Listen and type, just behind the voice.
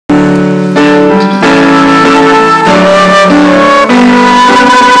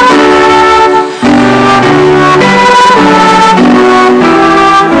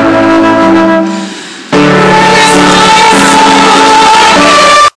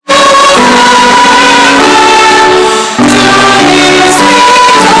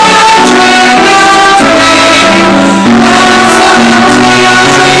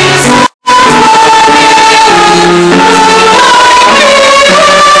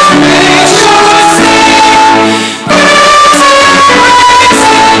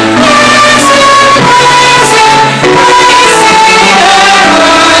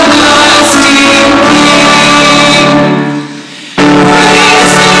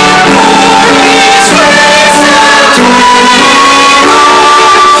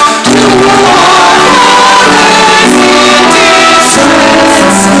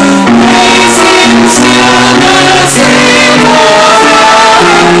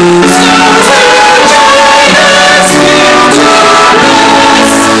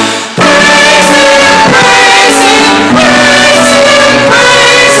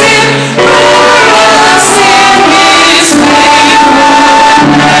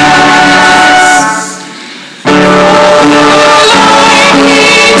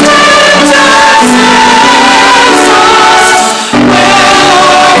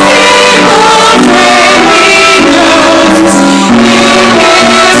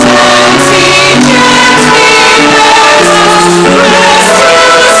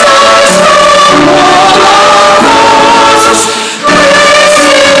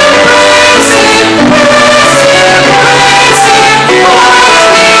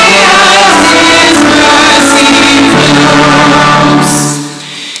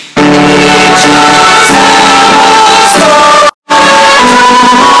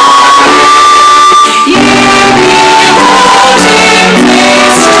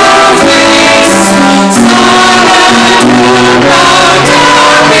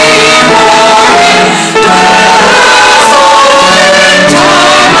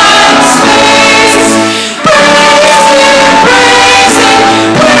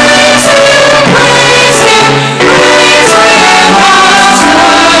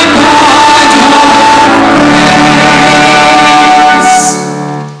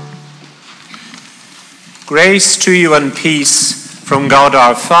Grace to you and peace from God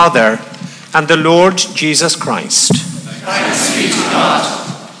our Father and the Lord Jesus Christ. Thanks be to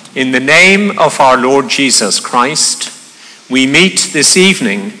God. In the name of our Lord Jesus Christ, we meet this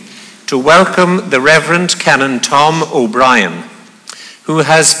evening to welcome the Reverend Canon Tom O'Brien, who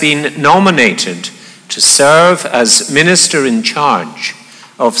has been nominated to serve as minister in charge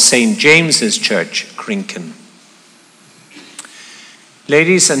of St James Church Crinken.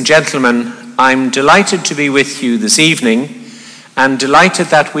 Ladies and gentlemen, I'm delighted to be with you this evening and delighted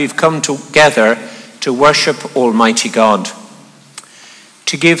that we've come together to worship Almighty God,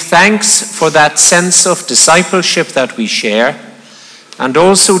 to give thanks for that sense of discipleship that we share, and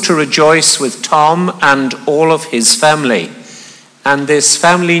also to rejoice with Tom and all of his family, and this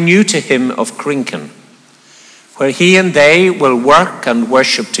family new to him of Crinken, where he and they will work and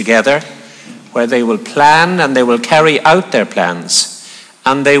worship together, where they will plan and they will carry out their plans,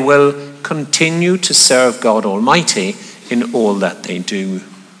 and they will continue to serve God Almighty in all that they do.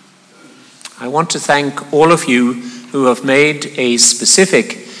 I want to thank all of you who have made a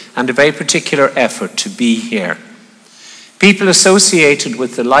specific and a very particular effort to be here. People associated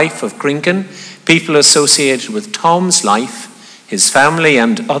with the life of Crinken, people associated with Tom's life, his family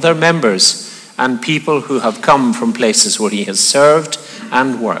and other members, and people who have come from places where he has served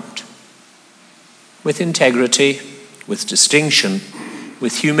and worked. With integrity, with distinction,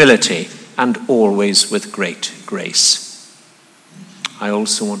 with humility, and always with great grace. I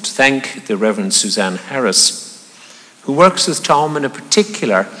also want to thank the Reverend Suzanne, who works with Tom in a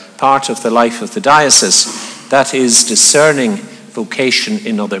particular part of the life of the diocese, that is discerning vocation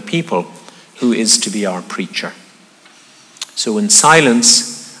in other people, who is to be our preacher. So in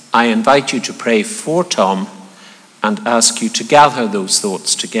silence, I invite you to pray for Tom and ask you to gather those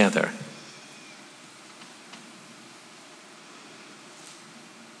thoughts together.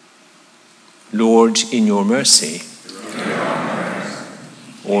 Lord, in your mercy,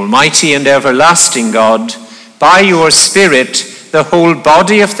 Almighty and everlasting God, by your Spirit, the whole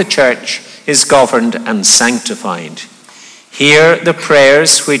body of the Church is governed and sanctified. Hear the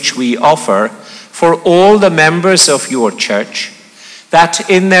prayers which we offer for all the members of your Church, that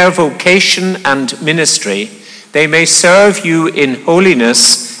in their vocation and ministry they may serve you in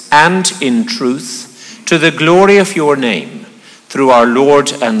holiness and in truth, to the glory of your name, through our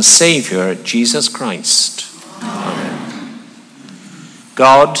Lord and Saviour, Jesus Christ. Amen.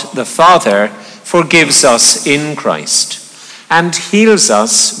 God the Father forgives us in Christ and heals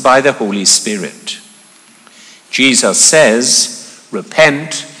us by the Holy Spirit. Jesus says,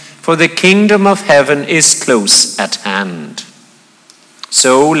 "Repent, for the kingdom of heaven is close at hand."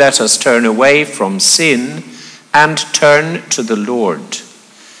 So let us turn away from sin and turn to the Lord,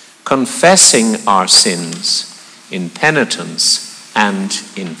 confessing our sins in penitence and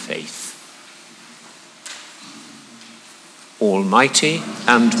in faith. Almighty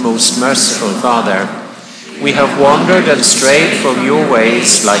and most merciful Father, we have wandered and strayed from your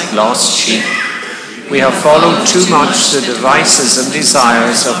ways like lost sheep. We have followed too much the devices and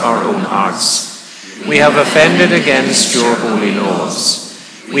desires of our own hearts. We have offended against your holy laws.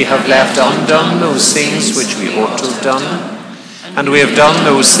 We have left undone those things which we ought to have done, and we have done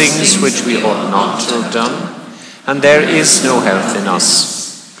those things which we ought not to have done, and there is no health in us.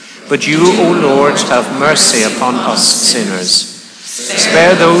 But you, O Lord, have mercy upon us sinners.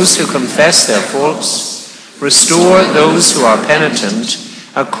 Spare those who confess their faults. Restore those who are penitent,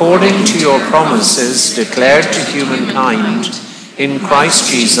 according to your promises declared to humankind in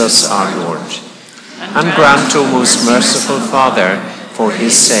Christ Jesus our Lord. And grant, O most merciful Father, for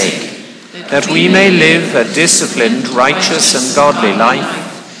his sake, that we may live a disciplined, righteous, and godly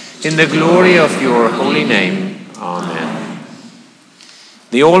life in the glory of your holy name. Amen.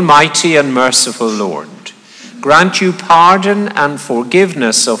 The Almighty and merciful Lord grant you pardon and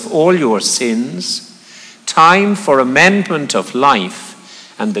forgiveness of all your sins, time for amendment of life,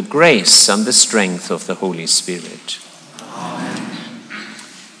 and the grace and the strength of the Holy Spirit. Amen.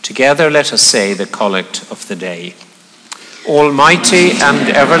 Together let us say the collect of the day. Almighty and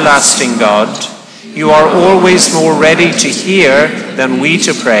everlasting God, you are always more ready to hear than we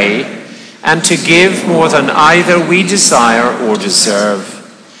to pray, and to give more than either we desire or deserve.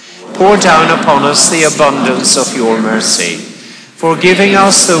 Pour down upon us the abundance of your mercy, forgiving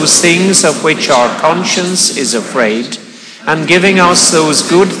us those things of which our conscience is afraid, and giving us those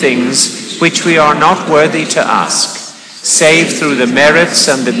good things which we are not worthy to ask, save through the merits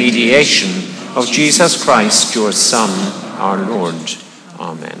and the mediation of Jesus Christ, your Son, our Lord.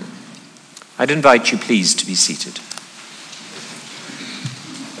 Amen. I'd invite you, please, to be seated.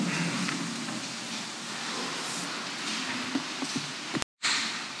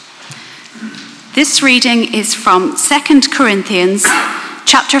 This reading is from 2 Corinthians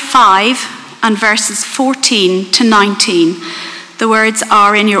chapter 5 and verses 14 to 19. The words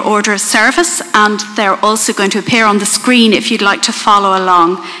are in your order of service, and they're also going to appear on the screen if you'd like to follow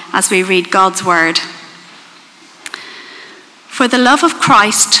along as we read God's word. For the love of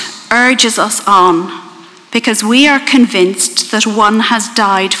Christ urges us on, because we are convinced that one has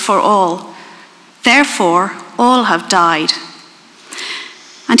died for all. Therefore, all have died.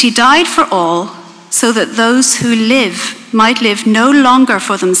 And he died for all, so that those who live might live no longer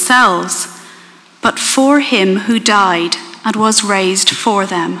for themselves, but for him who died and was raised for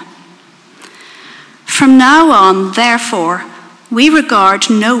them. From now on, therefore, we regard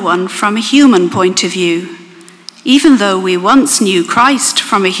no one from a human point of view. Even though we once knew Christ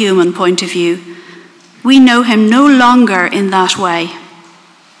from a human point of view, we know him no longer in that way.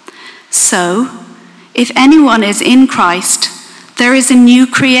 So, if anyone is in Christ, there is a new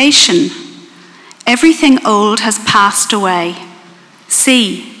creation. Everything old has passed away.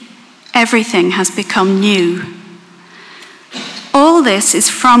 See, everything has become new. All this is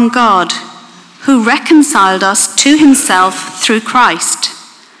from God, who reconciled us to himself through Christ,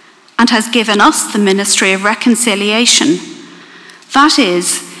 and has given us the ministry of reconciliation. That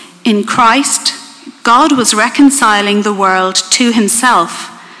is, in Christ, God was reconciling the world to himself,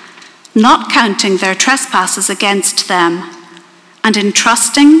 not counting their trespasses against them, and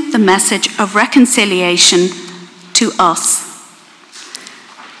entrusting the message of reconciliation to us.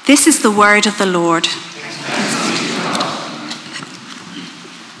 This is the word of the Lord.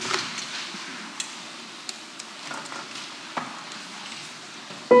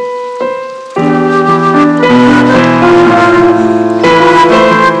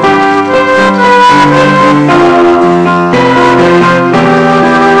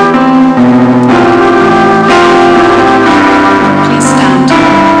 Stand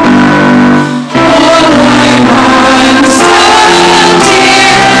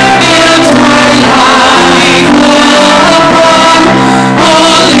here in my life.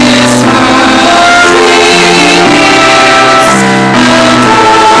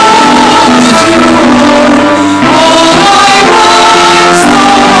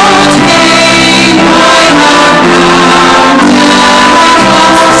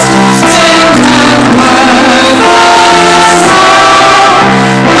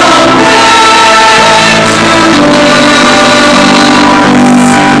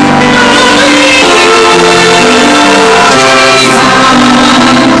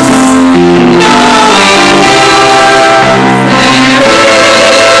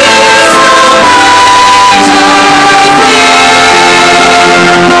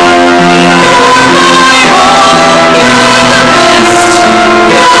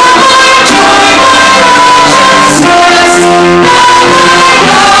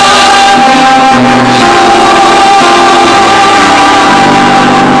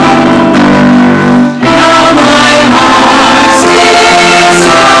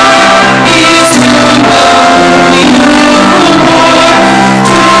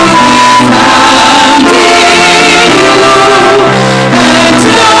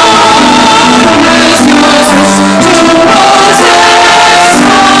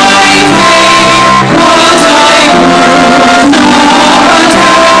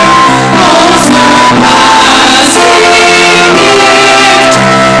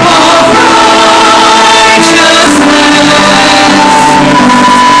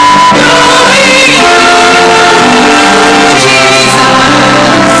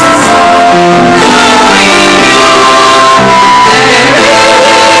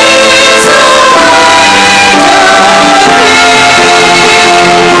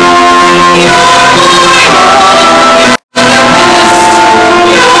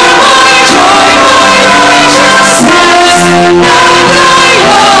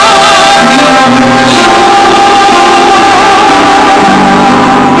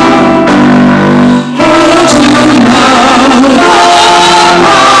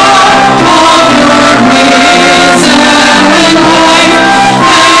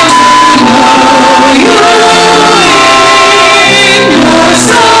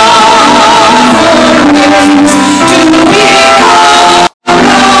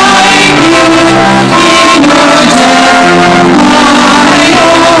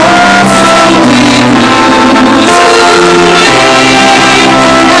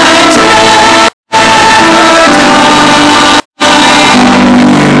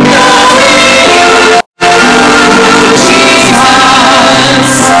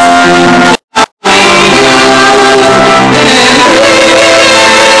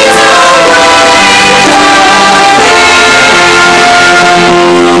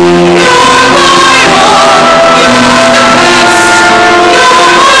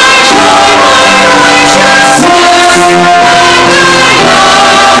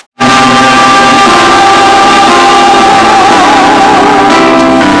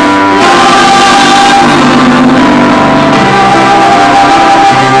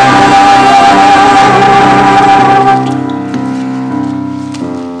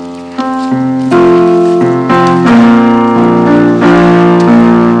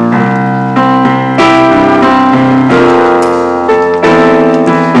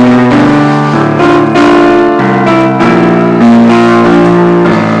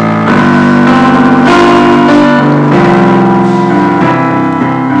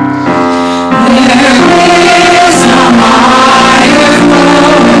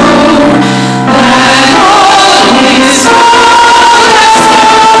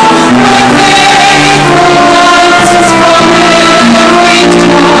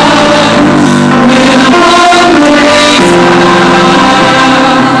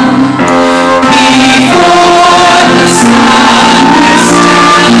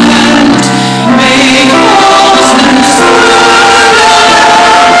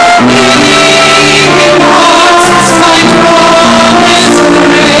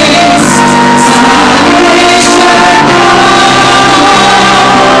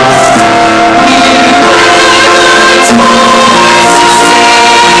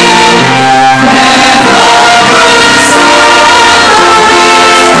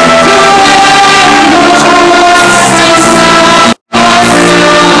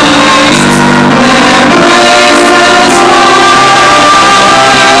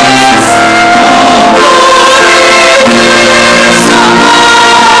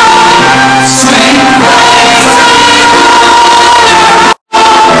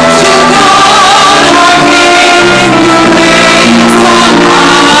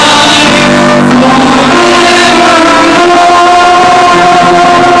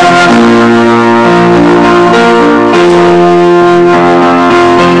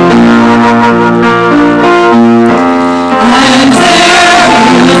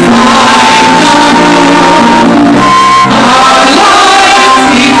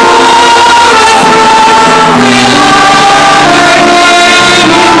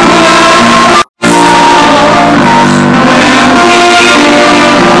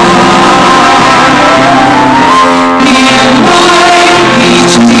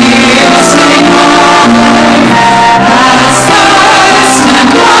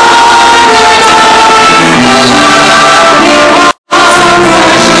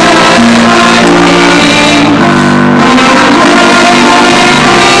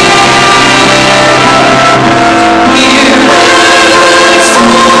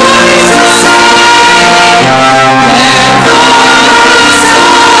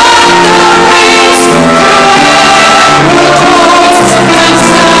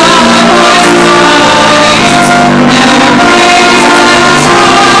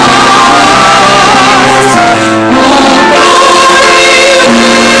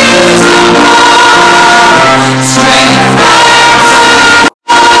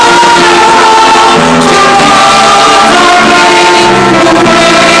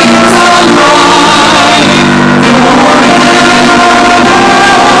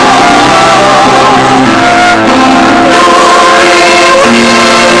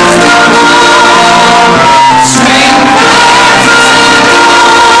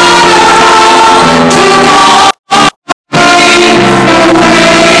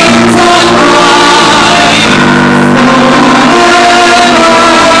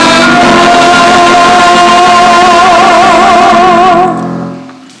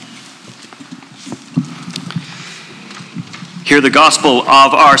 hear the gospel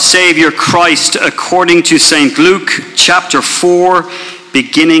of our Saviour Christ according to St. Luke chapter 4,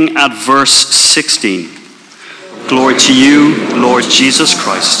 beginning at verse 16. Glory to you, Lord Jesus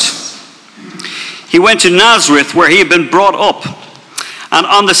Christ. He went to Nazareth, where he had been brought up, and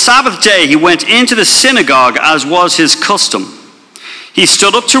on the Sabbath day he went into the synagogue, as was his custom. He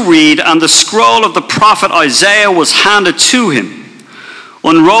stood up to read, and the scroll of the prophet Isaiah was handed to him.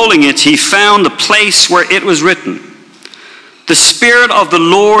 Unrolling it, he found the place where it was written, "The Spirit of the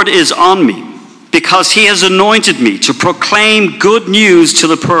Lord is on me, because he has anointed me to proclaim good news to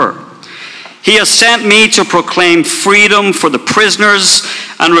the poor. He has sent me to proclaim freedom for the prisoners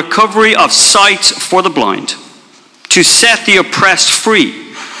and recovery of sight for the blind, to set the oppressed free,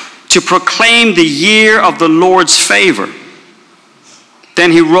 to proclaim the year of the Lord's favor."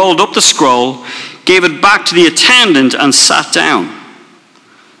 Then he rolled up the scroll, gave it back to the attendant, and sat down.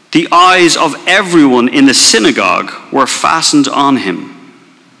 The eyes of everyone in the synagogue were fastened on him.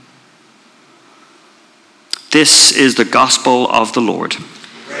 This is the gospel of the Lord.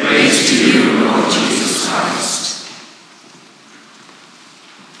 Praise to you, Lord Jesus Christ.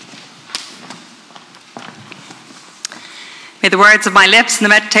 May the words of my lips and the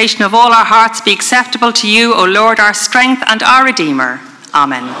meditation of all our hearts be acceptable to you, O Lord, our strength and our Redeemer.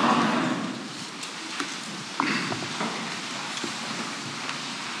 Amen.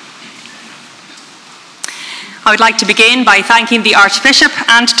 I would like to begin by thanking the Archbishop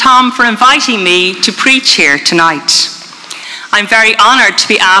and Tom for inviting me to preach here tonight. I'm very honoured to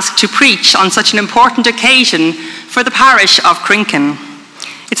be asked to preach on such an important occasion for the parish of Crinken.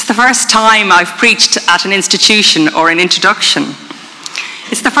 It's the first time I've preached at an institution or an introduction.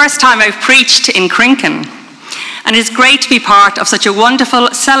 It's the first time I've preached in Crinken, and it is great to be part of such a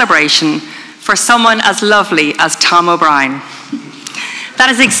wonderful celebration for someone as lovely as Tom O'Brien. That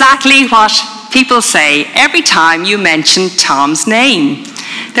is exactly what people say every time you mention Tom's name.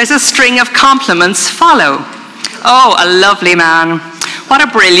 There's a string of compliments follow. Oh, a lovely man. What a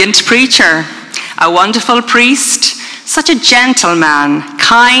brilliant preacher. A wonderful priest. Such a gentle man.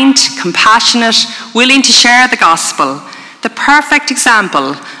 Kind, compassionate, willing to share the gospel. The perfect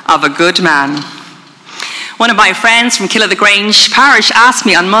example of a good man. One of my friends from Killagrange Parish asked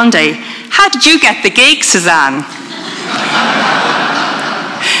me on Monday, "How did you get the gig, Suzanne?"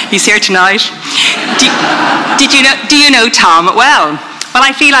 He's here tonight. Do you know Tom well? Well,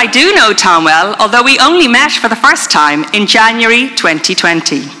 I feel I do know Tom well, although we only met for the first time in January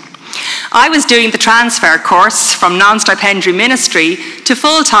 2020. I was doing the transfer course from non-stipendiary ministry to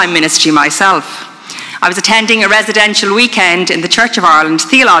full-time ministry myself. I was attending a residential weekend in the Church of Ireland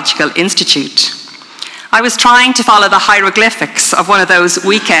Theological Institute. I was trying to follow the hieroglyphics of one of those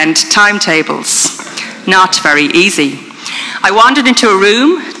weekend timetables. Not very easy. I wandered into a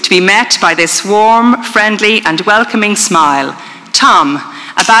room to be met by this warm, friendly, and welcoming smile. Tom,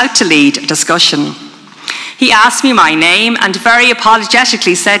 about to lead a discussion. He asked me my name and very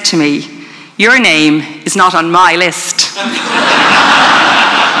apologetically said to me, "Your name is not on my list."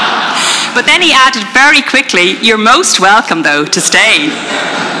 But then he added very quickly, "You're most welcome, though, to stay."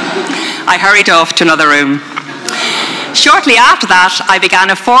 I hurried off to another room. Shortly after that, I began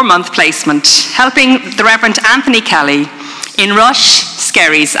a 4-month placement, helping the Reverend Anthony Kelly in Rush,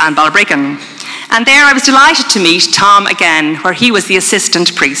 Skerries and Balbriggan. And there I was delighted to meet Tom again, where he was the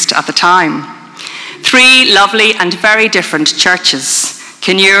assistant priest at the time. 3 lovely and very different churches,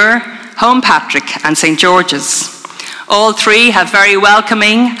 Kinure, Home Patrick and St George's. All 3 have very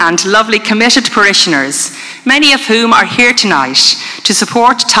welcoming and lovely committed parishioners, many of whom are here tonight to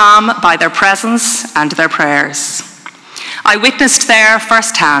support Tom by their presence and their prayers. I witnessed there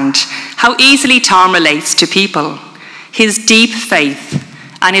firsthand how easily Tom relates to people, his deep faith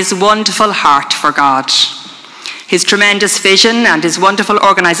and his wonderful heart for God, his tremendous vision and his wonderful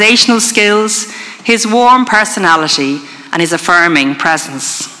organisational skills, his warm personality and his affirming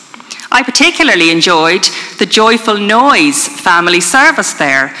presence. I particularly enjoyed the Joyful Noise family service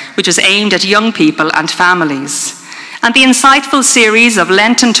there, which was aimed at young people and families, and the insightful series of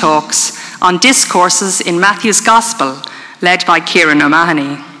Lenten talks on discourses in Matthew's Gospel, led by Kieran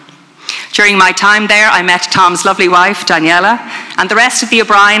O'Mahony. During my time there, I met Tom's lovely wife, Daniela, and the rest of the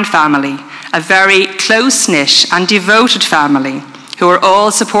O'Brien family, a very close-knit and devoted family who were all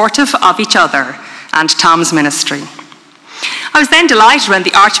supportive of each other and Tom's ministry. I was then delighted when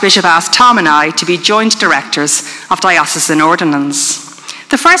the Archbishop asked Tom and I to be joint directors of diocesan ordinance.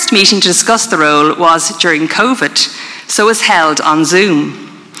 The first meeting to discuss the role was during COVID, so it was held on Zoom.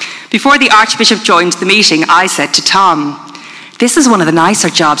 Before the Archbishop joined the meeting, I said to Tom, "This is one of the nicer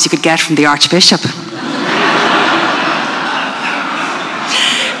jobs you could get from the Archbishop."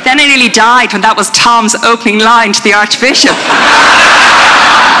 Then I nearly died when that was Tom's opening line to the Archbishop.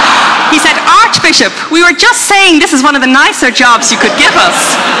 He said, "Archbishop, we were just saying this is one of the nicer jobs you could give us."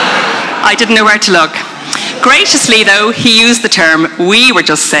 I didn't know where to look. Graciously, though, he used the term, "we were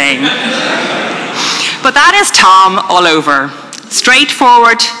just saying." But that is Tom all over.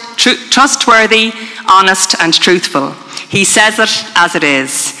 Straightforward, trustworthy, honest, and truthful. He says it as it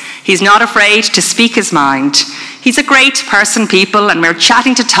is. He's not afraid to speak his mind. He's a great person, people, and we're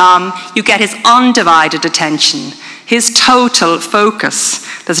chatting to Tom. You get his undivided attention, his total focus.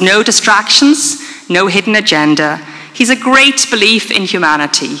 There's no distractions, no hidden agenda. He's a great belief in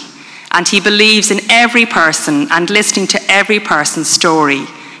humanity, and he believes in every person and listening to every person's story.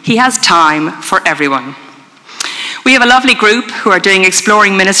 He has time for everyone. We have a lovely group who are doing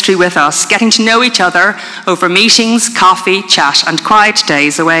exploring ministry with us, getting to know each other over meetings, coffee, chat, and quiet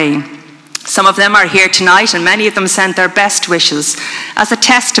days away. Some of them are here tonight, and many of them sent their best wishes as a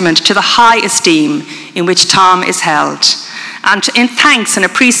testament to the high esteem in which Tom is held, and in thanks and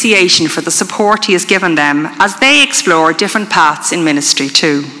appreciation for the support he has given them as they explore different paths in ministry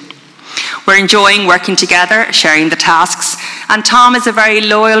too. We're enjoying working together, sharing the tasks, and Tom is a very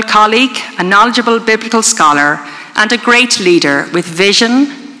loyal colleague, a knowledgeable biblical scholar, and a great leader with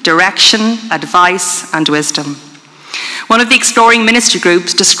vision, direction, advice, and wisdom. One of the exploring ministry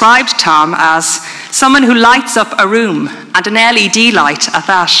groups described Tom as someone who lights up a room, and an LED light at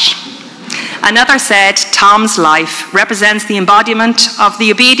that. Another said Tom's life represents the embodiment of the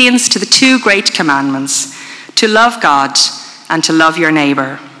obedience to the two great commandments, to love God and to love your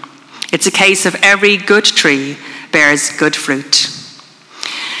neighbour. It's a case of every good tree bears good fruit.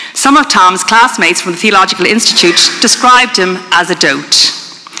 Some of Tom's classmates from the Theological Institute described him as a dote.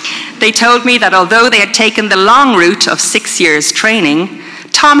 They told me that although they had taken the long route of 6 years training,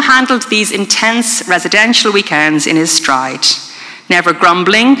 Tom handled these intense residential weekends in his stride, never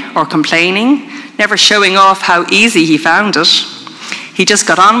grumbling or complaining, never showing off how easy he found it. He just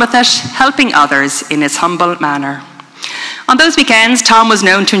got on with it, helping others in his humble manner. On those weekends, Tom was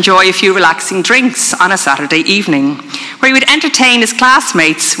known to enjoy a few relaxing drinks on a Saturday evening, where he would entertain his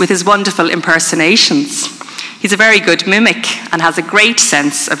classmates with his wonderful impersonations. He's a very good mimic and has a great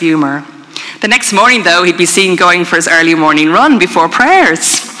sense of humour. The next morning, though, he'd be seen going for his early morning run before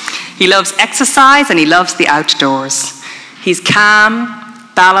prayers. He loves exercise and he loves the outdoors. He's calm,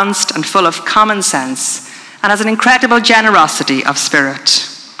 balanced, and full of common sense, and has an incredible generosity of spirit.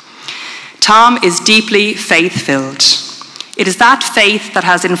 Tom is deeply faith-filled. It is that faith that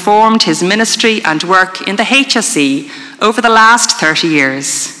has informed his ministry and work in the HSC over the last 30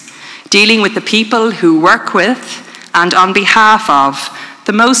 years, dealing with the people who work with and on behalf of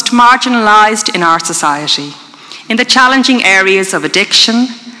the most marginalised in our society, in the challenging areas of addiction,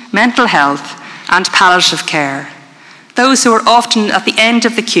 mental health, and palliative care, those who are often at the end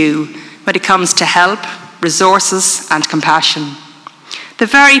of the queue when it comes to help, resources, and compassion. The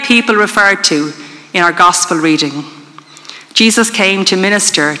very people referred to in our gospel reading. Jesus came to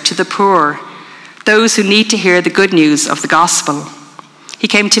minister to the poor, those who need to hear the good news of the gospel. He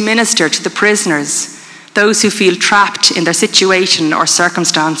came to minister to the prisoners, those who feel trapped in their situation or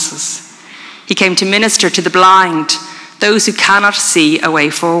circumstances. He came to minister to the blind, those who cannot see a way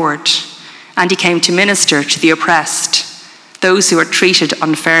forward. And he came to minister to the oppressed, those who are treated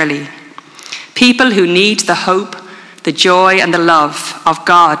unfairly. People who need the hope, the joy, and the love of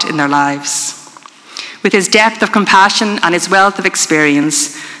God in their lives. With his depth of compassion and his wealth of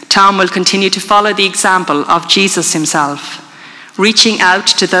experience, Tom will continue to follow the example of Jesus himself, reaching out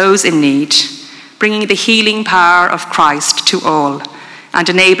to those in need, bringing the healing power of Christ to all, and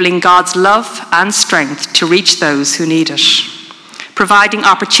enabling God's love and strength to reach those who need it, providing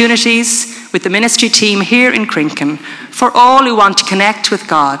opportunities with the ministry team here in Crinken for all who want to connect with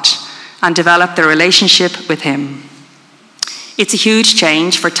God and develop their relationship with him. It's a huge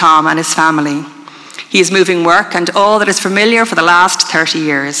change for Tom and his family. He is moving work and all that is familiar for the last 30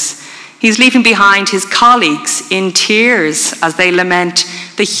 years. He's leaving behind his colleagues in tears as they lament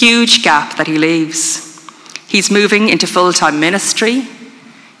the huge gap that he leaves. He's moving into full-time ministry.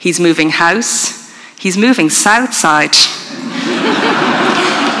 He's moving house. He's moving south side.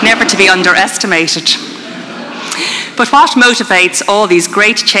 Never to be underestimated. But what motivates all these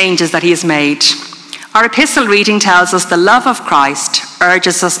great changes that he has made? Our epistle reading tells us the love of Christ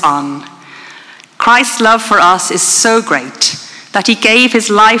urges us on. Christ's love for us is so great that he gave his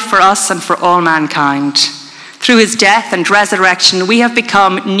life for us and for all mankind. Through his death and resurrection, we have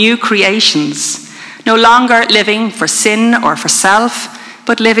become new creations, no longer living for sin or for self,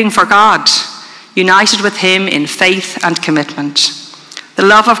 but living for God, united with him in faith and commitment. The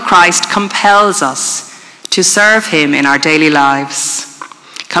love of Christ compels us to serve him in our daily lives.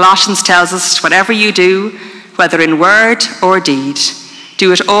 Colossians tells us, whatever you do, whether in word or deed,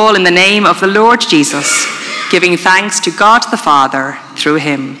 do it all in the name of the Lord Jesus, giving thanks to God the Father through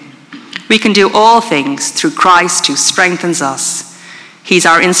him. We can do all things through Christ who strengthens us. He's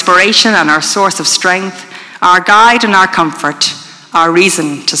our inspiration and our source of strength, our guide and our comfort, our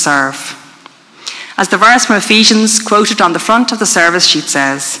reason to serve. As the verse from Ephesians quoted on the front of the service sheet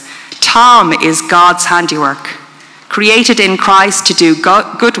says, Tom is God's handiwork, created in Christ to do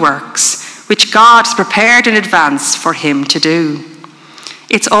good works, which God has prepared in advance for him to do.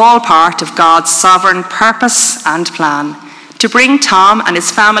 It's all part of God's sovereign purpose and plan to bring Tom and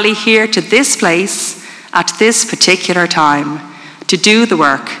his family here to this place at this particular time to do the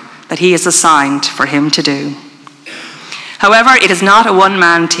work that he is assigned for him to do. However, it is not a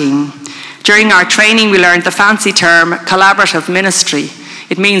one-man team. During our training, we learned the fancy term collaborative ministry.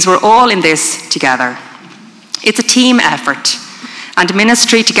 It means we're all in this together. It's a team effort, and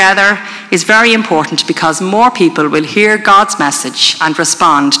ministry together is very important because more people will hear God's message and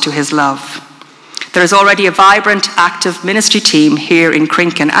respond to his love. There is already a vibrant, active ministry team here in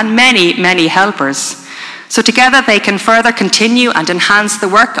Crinken and many, many helpers. So together they can further continue and enhance the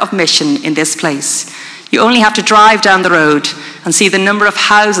work of mission in this place. You only have to drive down the road and see the number of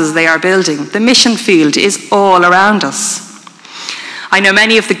houses they are building. The mission field is all around us. I know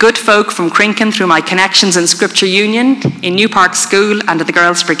many of the good folk from Crinken through my connections in Scripture Union, in New Park School and at the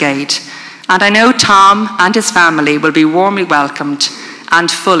Girls' Brigade. And I know Tom and his family will be warmly welcomed and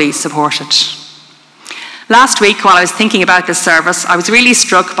fully supported. Last week, while I was thinking about this service, I was really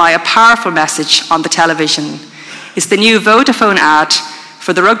struck by a powerful message on the television. It's the new Vodafone ad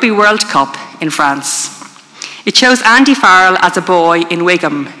for the Rugby World Cup in France. It shows Andy Farrell as a boy in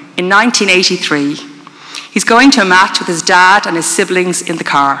Wigan in 1983. He's going to a match with his dad and his siblings in the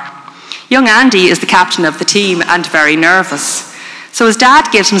car. Young Andy is the captain of the team and very nervous. So his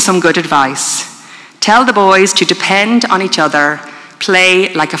dad gives him some good advice. Tell the boys to depend on each other,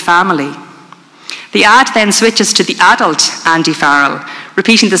 play like a family. The ad then switches to the adult Andy Farrell,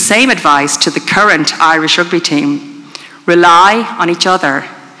 repeating the same advice to the current Irish rugby team. Rely on each other.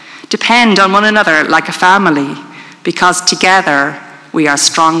 Depend on one another like a family, because together we are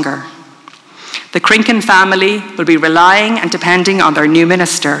stronger. The Crinken family will be relying and depending on their new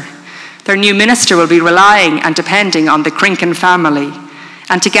minister. Their new minister will be relying and depending on the Crinken family.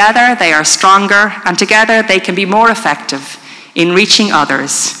 And together they are stronger, and together they can be more effective in reaching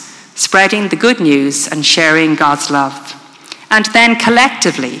others, spreading the good news and sharing God's love. And then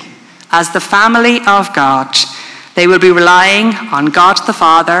collectively, as the family of God, they will be relying on God the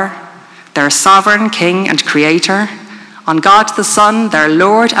Father, their sovereign King and Creator, on God the Son, their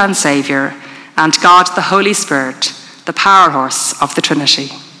Lord and Saviour, and God the Holy Spirit, the power horse of the Trinity.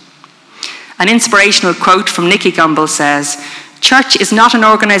 An inspirational quote from Nicky Gumbel says, "Church is not an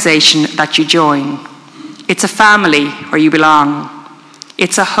organisation that you join. It's a family where you belong.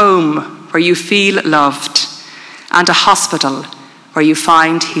 It's a home where you feel loved, and a hospital where you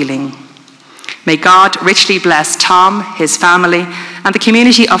find healing." May God richly bless Tom, his family, and the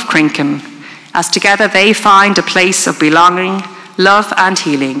community of Crinken, as together they find a place of belonging, love and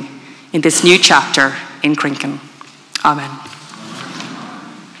healing in this new chapter in Crinken. Amen.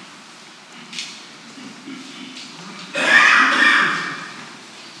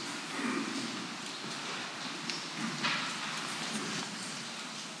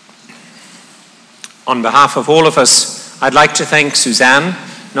 On behalf of all of us, I'd like to thank Suzanne,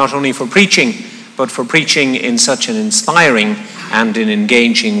 not only for preaching, but for preaching in such an inspiring and an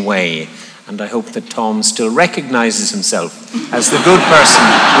engaging way. And I hope that Tom still recognizes himself as the good person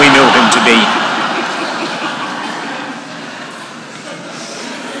we know him to be.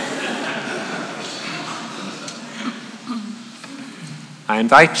 I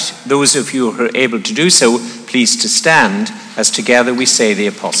invite those of you who are able to do so, please to stand as together we say the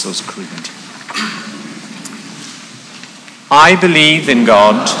Apostles' Creed. I believe in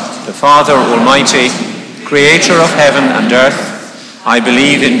God, the Father Almighty, creator of heaven and earth. I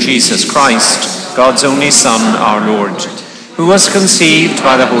believe in Jesus Christ, God's only Son, our Lord, who was conceived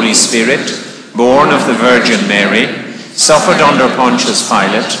by the Holy Spirit, born of the Virgin Mary, suffered under Pontius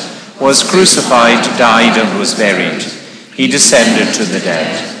Pilate, was crucified, died, and was buried. He descended to the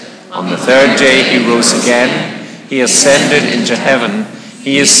dead. On the third day he rose again. He ascended into heaven.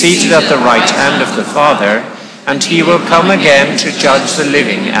 He is seated at the right hand of the Father, and he will come again to judge the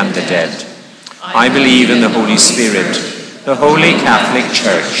living and the dead. I believe in the Holy Spirit, the Holy Catholic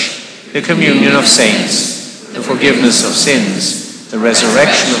Church, the communion of saints, the forgiveness of sins, the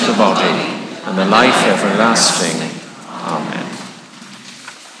resurrection of the body, and the life everlasting. Amen.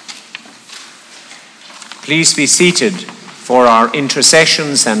 Please be seated for our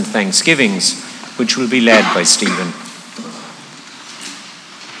intercessions and thanksgivings, which will be led by Stephen.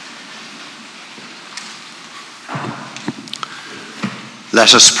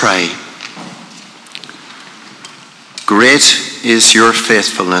 Let us pray. Great is your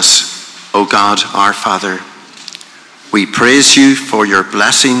faithfulness, O God our Father. We praise you for your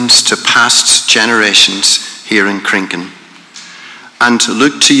blessings to past generations here in Crinken, and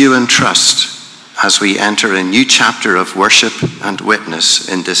look to you in trust as we enter a new chapter of worship and witness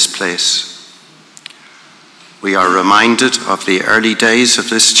in this place. We are reminded of the early days of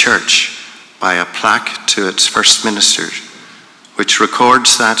this church by a plaque to its first minister, which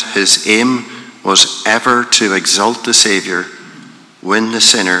records that his aim was ever to exalt the Saviour, win the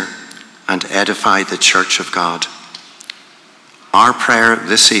sinner, and edify the church of God. Our prayer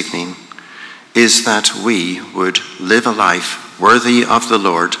this evening is that we would live a life worthy of the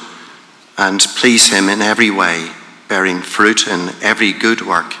Lord and please him in every way, bearing fruit in every good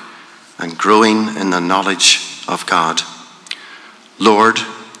work and growing in the knowledge of God. Lord,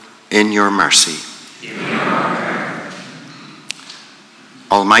 in your mercy.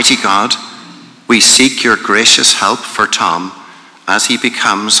 Almighty God, we seek your gracious help for Tom as he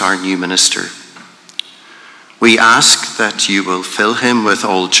becomes our new minister. We ask that you will fill him with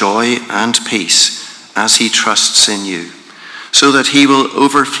all joy and peace as he trusts in you, so that he will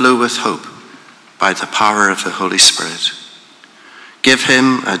overflow with hope by the power of the Holy Spirit. Give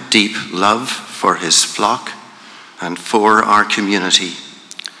him a deep love for his flock and for our community.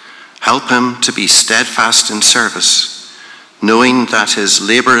 Help him to be steadfast in service, knowing that his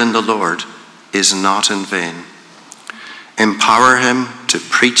labor in the Lord is not in vain. Empower him to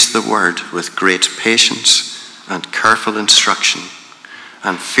preach the word with great patience and careful instruction,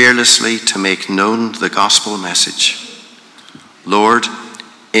 and fearlessly to make known the gospel message. Lord,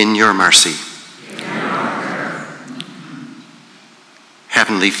 in your mercy.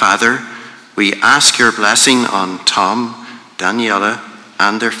 Heavenly Father, we ask your blessing on Tom, Daniela,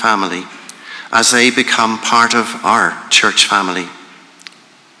 and their family as they become part of our church family.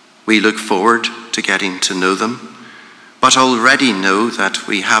 We look forward to getting to know them, but already know that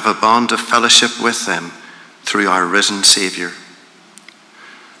we have a bond of fellowship with them through our risen Saviour.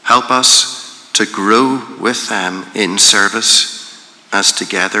 Help us to grow with them in service as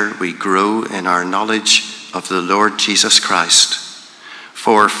together we grow in our knowledge of the Lord Jesus Christ.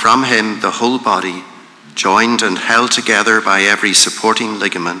 For from him the whole body, joined and held together by every supporting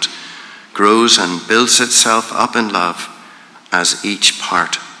ligament, grows and builds itself up in love as each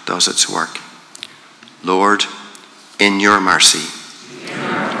part does its work. Lord, in your mercy.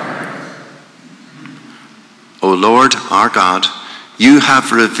 O Lord, our God, you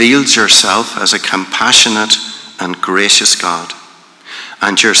have revealed yourself as a compassionate and gracious God,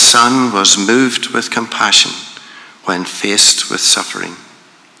 and your Son was moved with compassion when faced with suffering.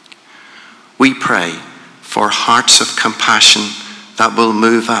 We pray for hearts of compassion that will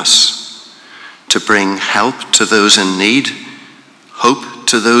move us to bring help to those in need, hope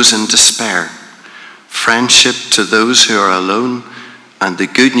to those in despair, friendship to those who are alone, and the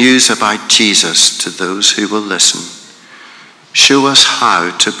good news about Jesus to those who will listen. Show us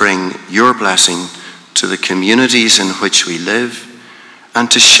how to bring your blessing to the communities in which we live, and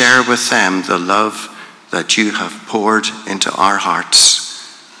to share with them the love that you have poured into our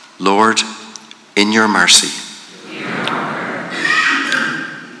hearts. Lord, in your mercy.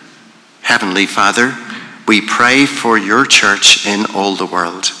 Heavenly Father, we pray for your church in all the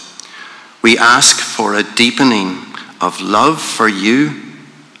world. We ask for a deepening of love for you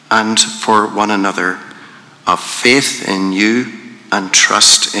and for one another, of faith in you and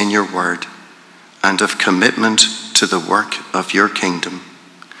trust in your word, and of commitment to the work of your kingdom.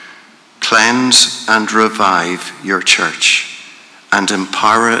 Cleanse and revive your church and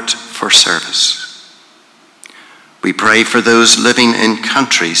empower it for service. We pray for those living in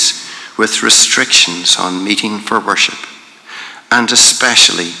countries with restrictions on meeting for worship, and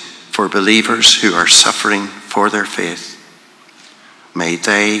especially for believers who are suffering for their faith. May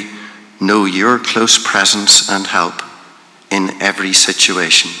they know your close presence and help in every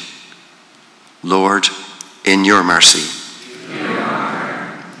situation. Lord, in your mercy.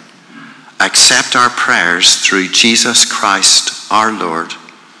 Accept our prayers through Jesus Christ our Lord,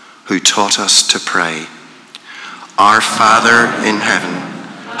 who taught us to pray. Our Father in heaven,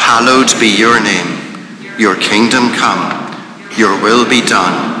 hallowed be your name. Your kingdom come, your will be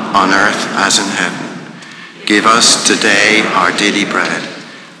done on earth as in heaven. Give us today our daily bread.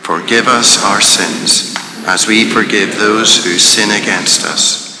 Forgive us our sins, as we forgive those who sin against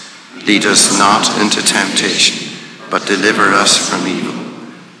us. Lead us not into temptation, but deliver us from evil.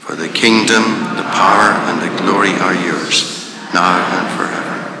 For the kingdom, the power and the glory are yours, now and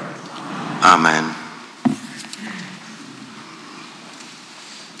forever. Amen.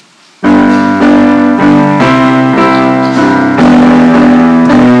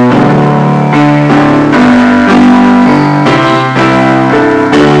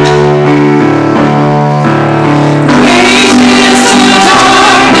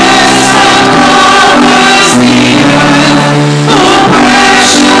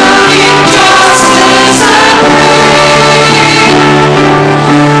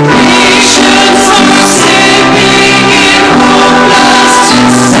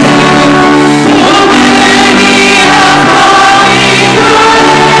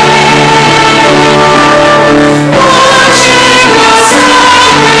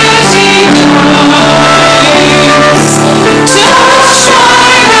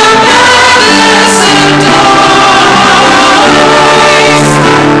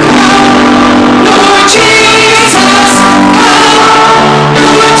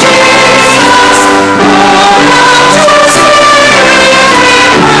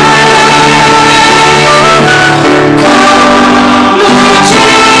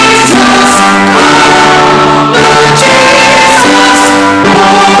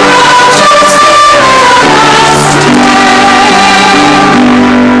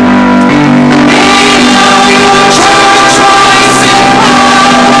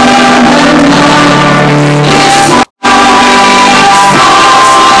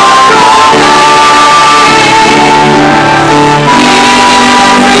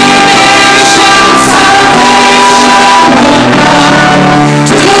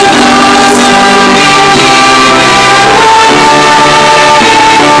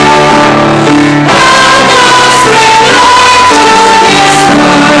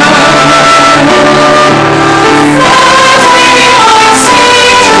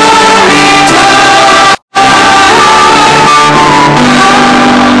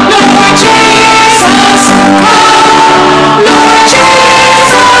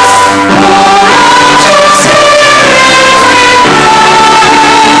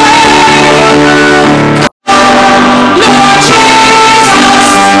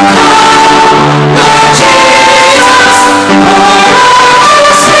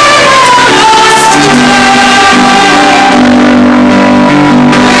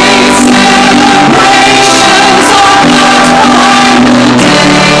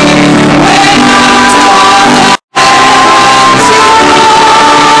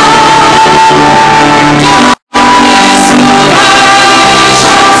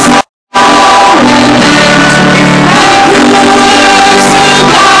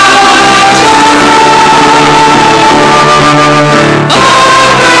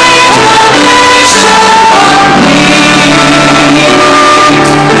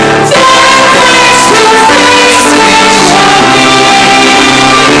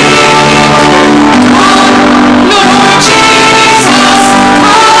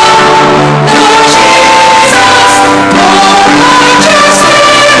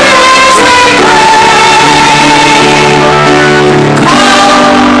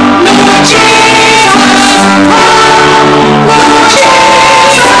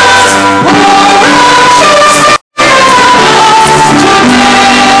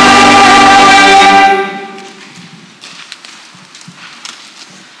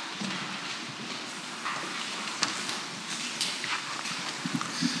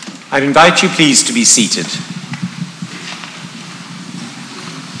 I invite you please to be seated.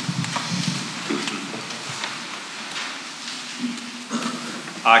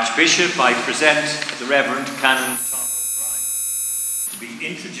 Archbishop, I present the Reverend Canon Tom O'Brien to be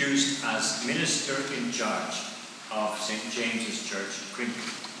introduced as Minister in Charge of St James Church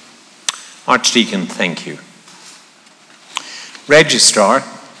Crinken. Archdeacon, thank you. Registrar,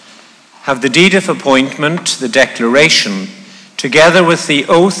 have the deed of appointment, the declaration, together with the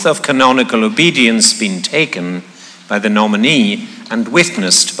oath of canonical obedience, been taken by the nominee and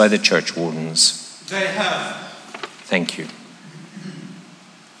witnessed by the church wardens? They have. Thank you.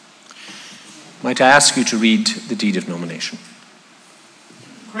 Might I ask you to read the deed of nomination?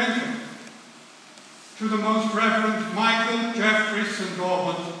 Crinken, to the Most Reverend Michael Jeffrey St.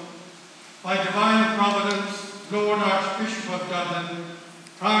 Albans, by divine providence, Lord Archbishop of Dublin,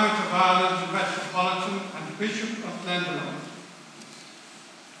 Primate of Ireland, Metropolitan, and Bishop of Glendalough.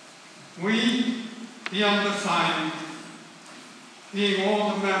 We, the undersigned, being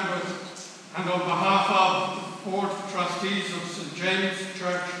all the members, and on behalf of the Board of Trustees of St James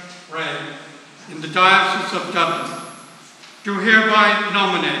Church Crinken in the Diocese of Dublin, do hereby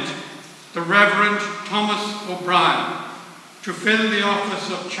nominate the Reverend Thomas O'Brien to fill the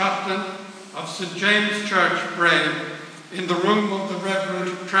office of Chaplain of St James Church Crinken in the room of the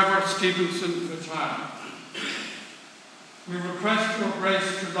Reverend Trevor Stevenson retired. We request your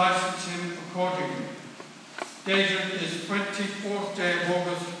grace to license him accordingly. Dated is 24th day of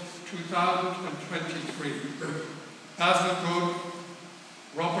August 2023. Basil Good,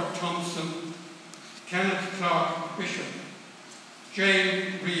 Robert Thompson, Kenneth Clark, Bishop,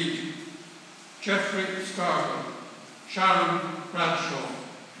 Jane Reed, Geoffrey Scargill, Sharon Bradshaw,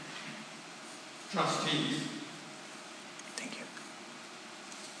 trustees. Thank you.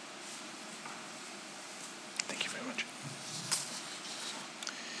 Thank you very much.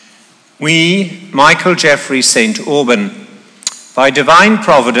 We, Michael Geoffrey St. Aubin, by divine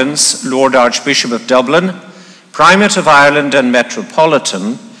providence, Lord Archbishop of Dublin, Primate of Ireland and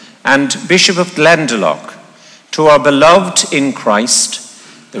Metropolitan, and Bishop of Glendalough, to our beloved in Christ,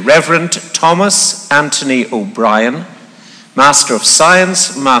 the Reverend Thomas Anthony O'Brien, Master of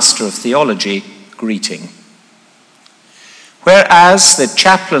Science, Master of Theology, greeting. Whereas the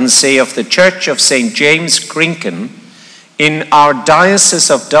chaplaincy of the Church of St James Crinken in our Diocese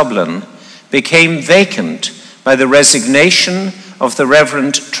of Dublin became vacant by the resignation of the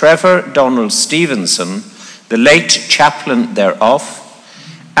Reverend Trevor Donald Stevenson, the late chaplain thereof,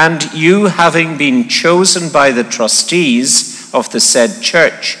 and you having been chosen by the trustees of the said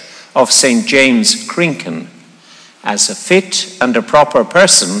Church of St James Crinken as a fit and a proper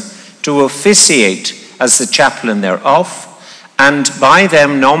person to officiate as the chaplain thereof, and by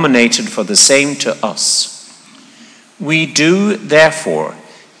them nominated for the same to us. We do therefore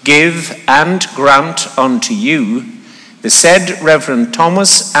give and grant unto you the said Reverend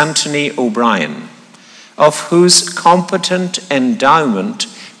Thomas Anthony O'Brien, of whose competent endowment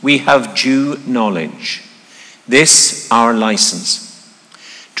we have due knowledge, this our license,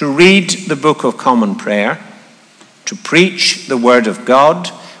 to read the Book of Common Prayer, to preach the Word of God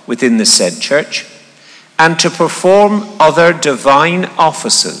within the said church, and to perform other divine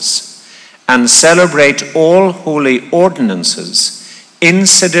offices and celebrate all holy ordinances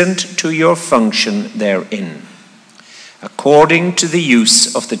incident to your function therein, according to the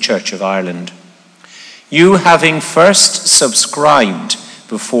use of the Church of Ireland. You having first subscribed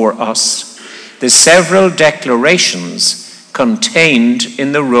before us the several declarations contained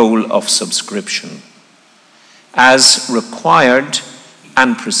in the roll of subscription, as required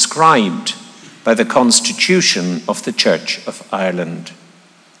and prescribed by the Constitution of the Church of Ireland.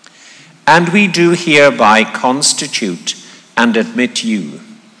 And we do hereby constitute and admit you,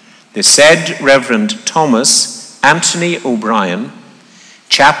 the said Reverend Thomas Anthony O'Brien,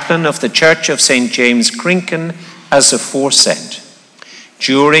 chaplain of the Church of St James Crinken, as aforesaid,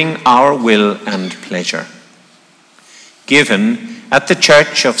 during our will and pleasure. Given at the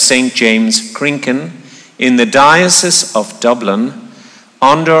Church of St James Crinken in the Diocese of Dublin,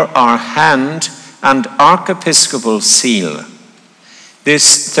 under our hand and archiepiscopal seal,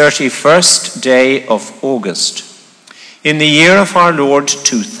 this 31st day of August, in the year of our Lord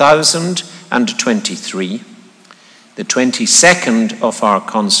 2023, the 22nd of our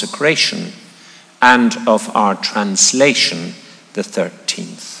consecration, and of our translation, the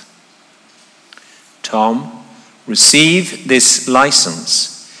 13th. Tom, receive this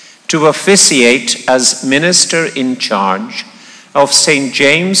license to officiate as minister in charge of St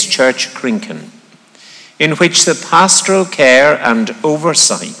James Church Crinken, in which the pastoral care and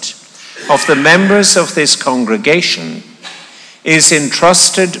oversight of the members of this congregation is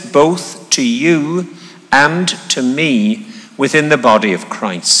entrusted both to you and to me within the body of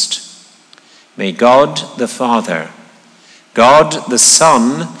Christ. May God the Father, God the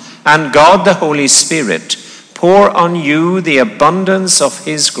Son, and God the Holy Spirit pour on you the abundance of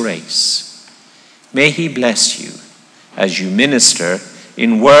his grace. May he bless you as you minister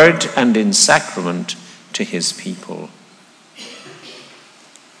in word and in sacrament to his people.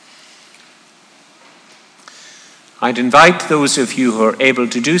 I'd invite those of you who are able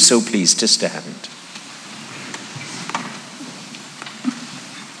to do so, please, to stand.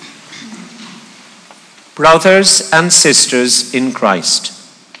 Brothers and sisters in Christ,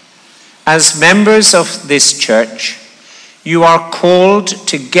 as members of this church, you are called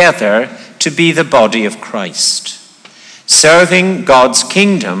together to be the body of Christ, serving God's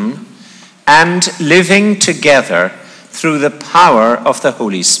kingdom and living together through the power of the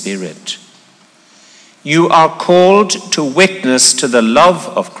Holy Spirit. You are called to witness to the love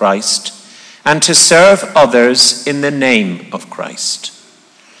of Christ and to serve others in the name of Christ.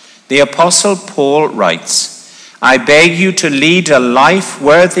 The Apostle Paul writes, I beg you to lead a life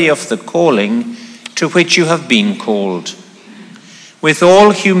worthy of the calling to which you have been called, with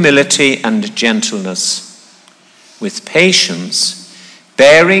all humility and gentleness, with patience,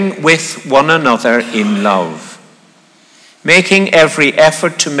 bearing with one another in love, making every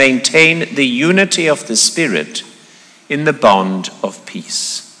effort to maintain the unity of the Spirit in the bond of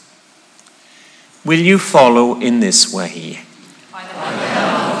peace. Will you follow in this way?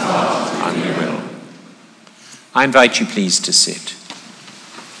 And we will. I invite you please to sit.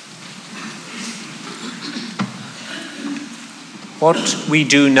 What we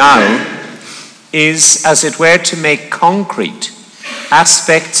do now is, as it were, to make concrete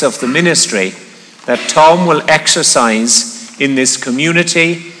aspects of the ministry that Tom will exercise in this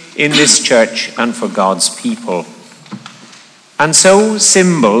community, in this church, and for God's people. And so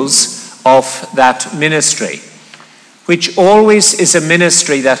symbols of that ministry, which always is a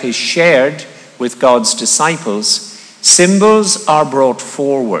ministry that is shared with God's disciples, symbols are brought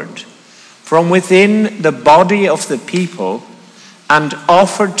forward from within the body of the people and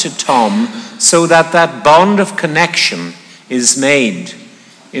offered to Tom so that that bond of connection is made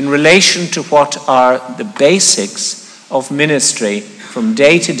in relation to what are the basics of ministry from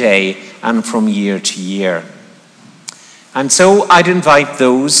day to day and from year to year. And so I'd invite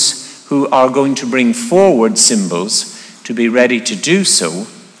those who are going to bring forward symbols to be ready to do so.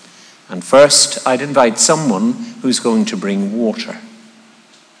 And first, I'd invite someone who's going to bring water.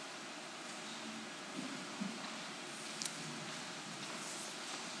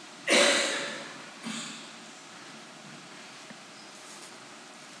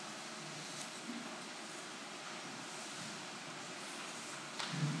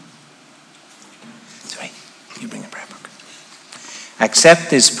 Accept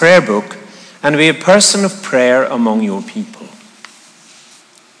this prayer book and be a person of prayer among your people.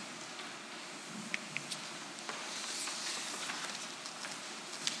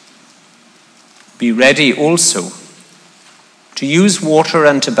 Be ready also to use water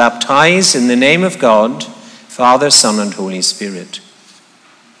and to baptize in the name of God, Father, Son, and Holy Spirit.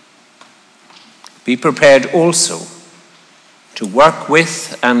 Be prepared also to work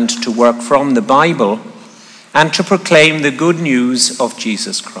with and to work from the Bible and to proclaim the good news of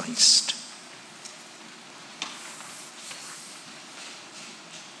Jesus Christ.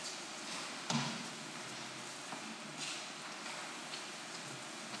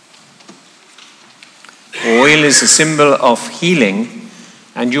 Oil is a symbol of healing,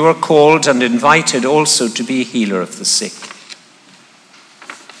 and you are called and invited also to be a healer of the sick.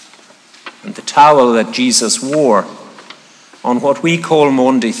 And the towel that Jesus wore on what we call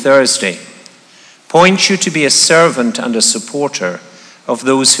Maundy Thursday points you to be a servant and a supporter of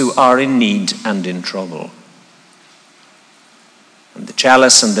those who are in need and in trouble. And the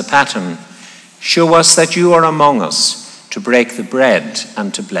chalice and the paten show us that you are among us to break the bread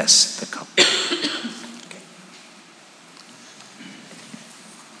and to bless the cup.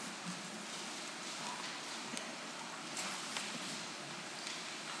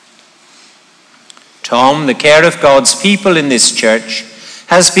 Tom, the care of God's people in this church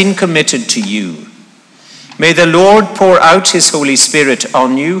has been committed to you. May the Lord pour out his Holy Spirit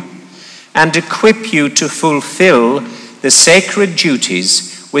on you and equip you to fulfill the sacred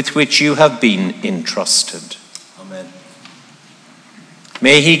duties with which you have been entrusted. Amen.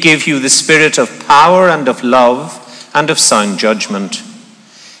 May he give you the spirit of power and of love and of sound judgment.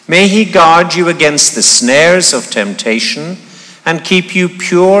 May he guard you against the snares of temptation and keep you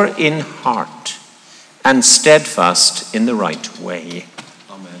pure in heart and steadfast in the right way.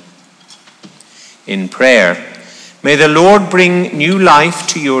 In prayer, may the Lord bring new life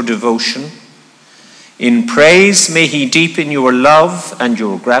to your devotion. In praise, may he deepen your love and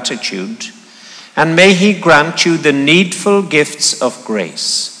your gratitude, and may he grant you the needful gifts of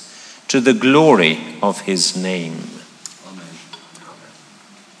grace to the glory of his name. Amen.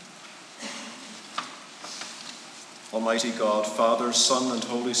 Almighty God, Father, Son, and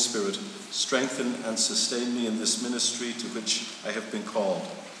Holy Spirit, strengthen and sustain me in this ministry to which I have been called.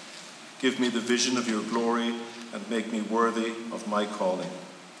 Give me the vision of your glory and make me worthy of my calling.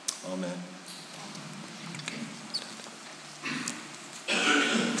 Amen.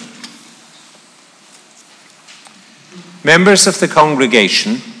 Members of the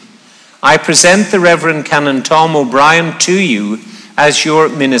congregation, I present the Reverend Canon Tom O'Brien to you as your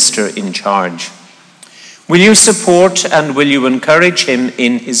minister in charge. Will you support and will you encourage him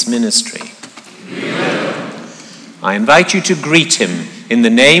in his ministry? Amen. I invite you to greet him in the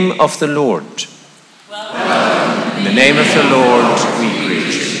name of the Lord. Welcome. In the name of the Lord, we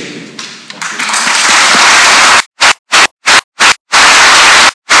greet you.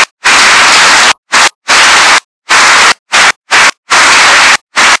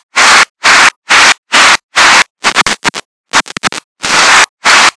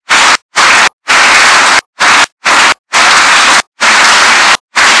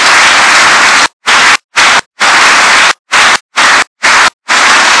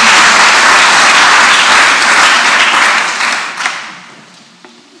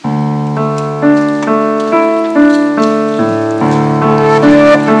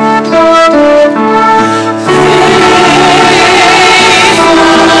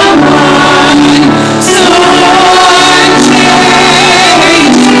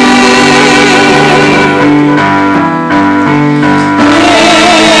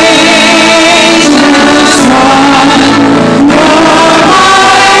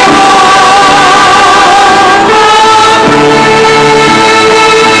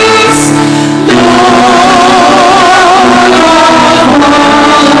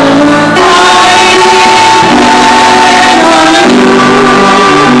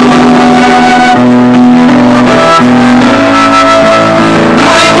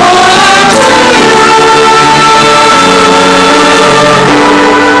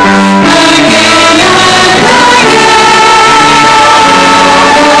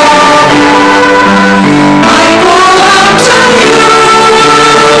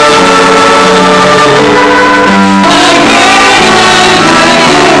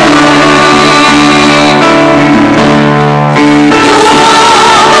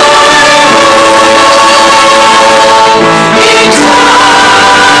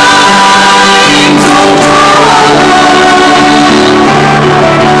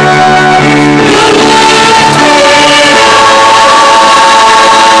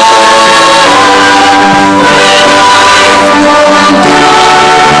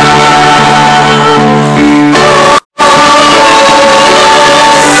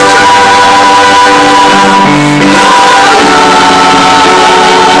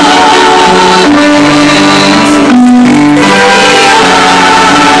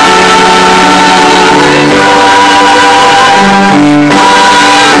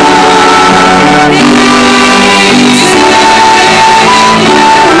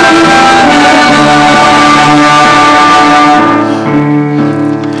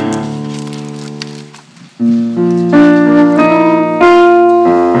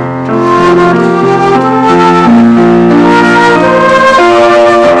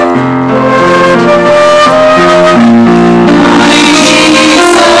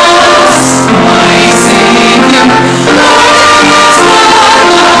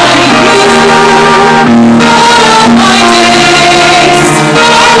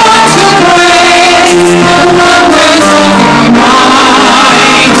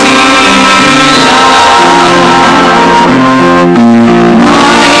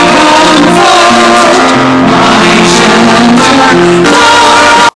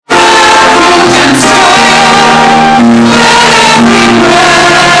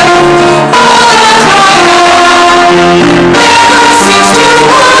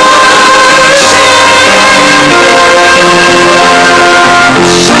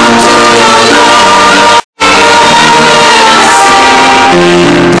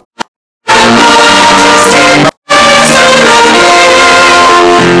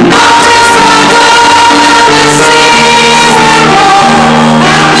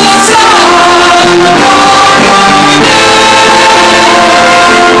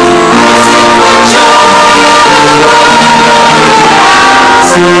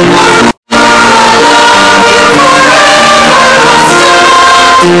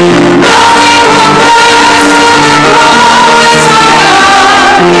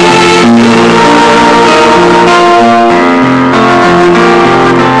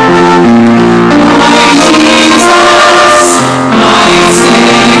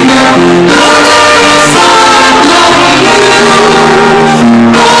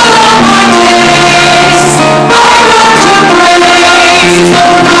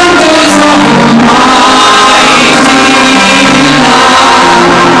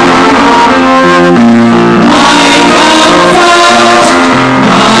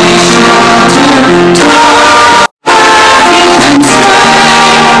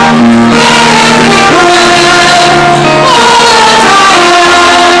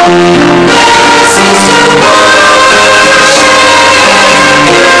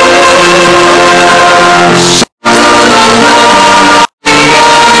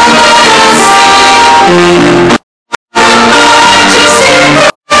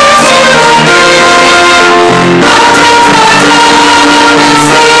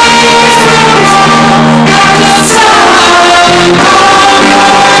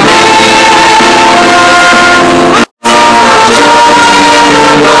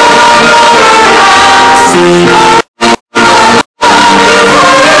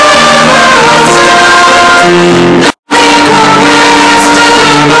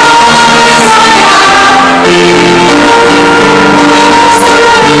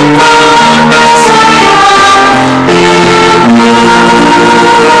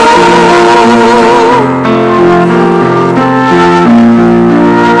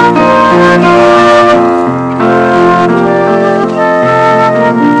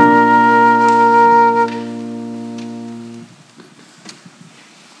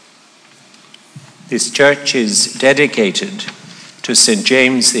 This church is dedicated to St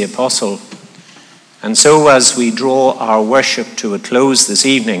James the Apostle. And so as we draw our worship to a close this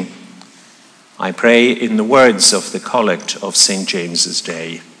evening, I pray in the words of the Collect of St James's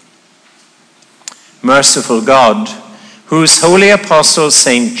Day. Merciful God, whose holy apostle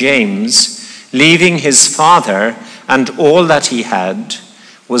St James, leaving his father and all that he had,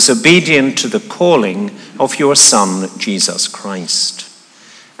 was obedient to the calling of your Son, Jesus Christ,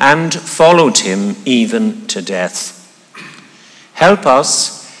 and followed him even to death. Help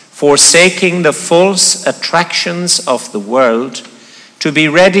us, forsaking the false attractions of the world, to be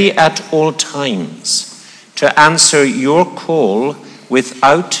ready at all times to answer your call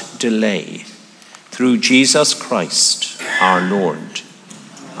without delay, through Jesus Christ our Lord.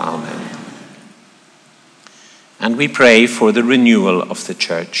 Amen. And we pray for the renewal of the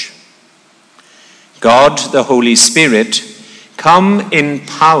church. God, the Holy Spirit, come in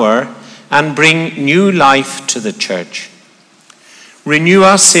power and bring new life to the church. Renew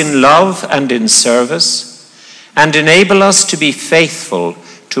us in love and in service, and enable us to be faithful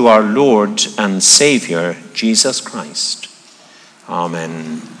to our Lord and Saviour, Jesus Christ.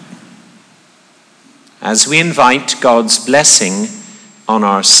 Amen. As we invite God's blessing on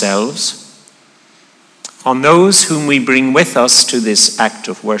ourselves, on those whom we bring with us to this act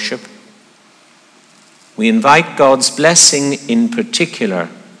of worship, we invite God's blessing in particular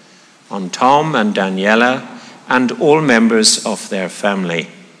on Tom and Daniela and all members of their family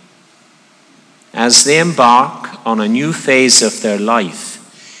as they embark on a new phase of their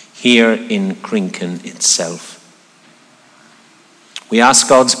life here in Crinken itself. We ask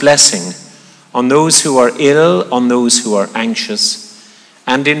God's blessing on those who are ill, on those who are anxious,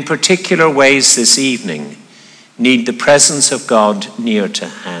 and in particular ways this evening need the presence of God near to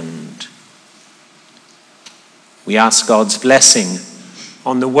hand. We ask God's blessing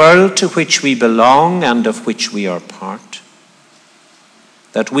on the world to which we belong and of which we are part,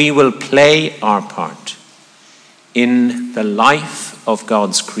 that we will play our part in the life of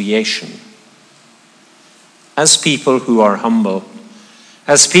God's creation as people who are humble,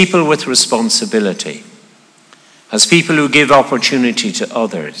 as people with responsibility, as people who give opportunity to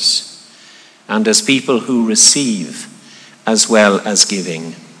others, and as people who receive as well as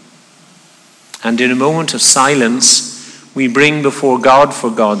giving. And in a moment of silence, we bring before God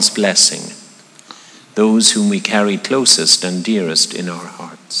for God's blessing those whom we carry closest and dearest in our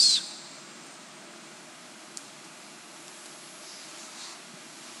hearts.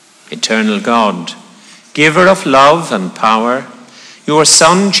 Eternal God, giver of love and power, your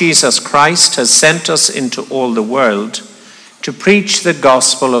Son, Jesus Christ, has sent us into all the world to preach the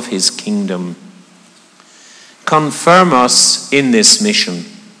gospel of his kingdom. Confirm us in this mission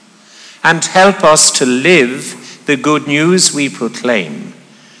and help us to live the good news we proclaim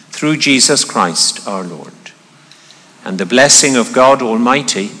through Jesus Christ our Lord. And the blessing of God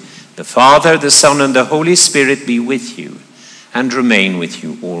Almighty, the Father, the Son, and the Holy Spirit be with you and remain with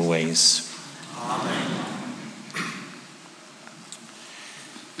you always. Amen.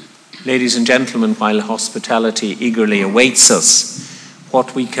 Ladies and gentlemen, while hospitality eagerly awaits us,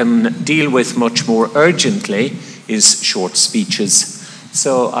 what we can deal with much more urgently is short speeches.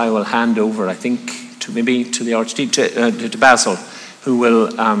 So I will hand over, I think, to the Archdeacon, to Basil, who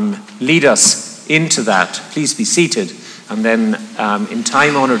will lead us into that. Please be seated. And then in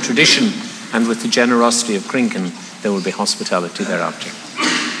time-honoured tradition and with the generosity of Crinken, there will be hospitality thereafter.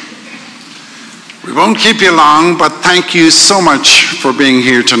 We won't keep you long, but thank you so much for being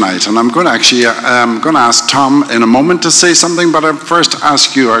here tonight. And I'm going to ask Tom in a moment to say something, but I'll first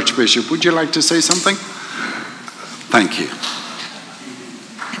ask you, Archbishop, would you like to say something? Thank you.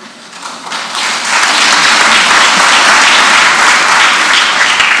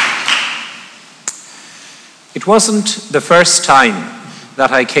 It wasn't the first time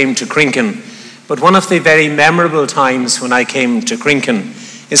that I came to Crinken, but one of the very memorable times when I came to Crinken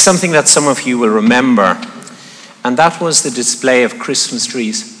is something that some of you will remember, and that was the display of Christmas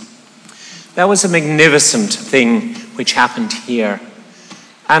trees. That was a magnificent thing which happened here.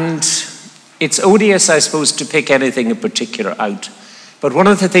 And it's odious, I suppose, to pick anything in particular out, but one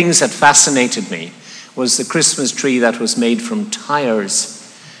of the things that fascinated me was the Christmas tree that was made from tires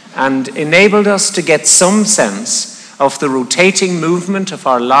and enabled us to get some sense of the rotating movement of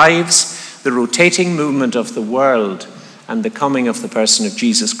our lives, the rotating movement of the world, and the coming of the person of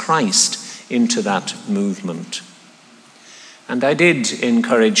Jesus Christ into that movement. And I did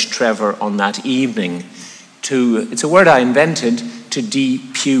encourage Trevor on that evening it's a word I invented, to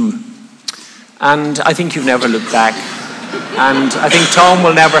de-pew. And I think you've never looked back. And I think Tom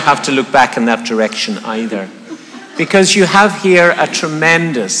will never have to look back in that direction either. Because you have here a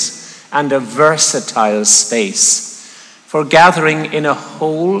tremendous and a versatile space for gathering in a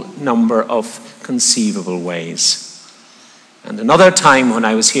whole number of conceivable ways. And another time when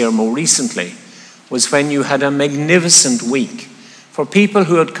I was here more recently was when you had a magnificent week for people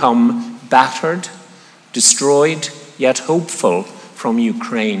who had come battered, destroyed, yet hopeful from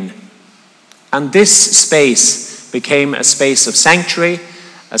Ukraine. And this space became a space of sanctuary,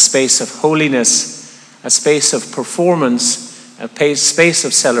 a space of holiness, a space of performance, a space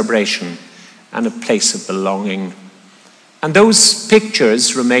of celebration, and a place of belonging. And those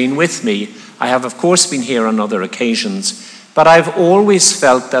pictures remain with me. I have, of course, been here on other occasions, but I've always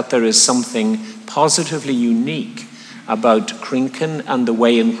felt that there is something positively unique about Crinken and the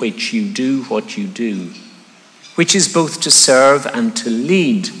way in which you do what you do, which is both to serve and to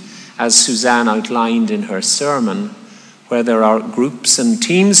lead, as Suzanne outlined in her sermon, where there are groups and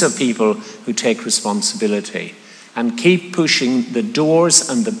teams of people who take responsibility and keep pushing the doors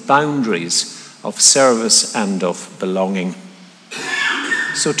and the boundaries of service and of belonging.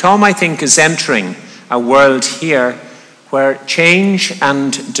 So Tom, I think, is entering a world here where change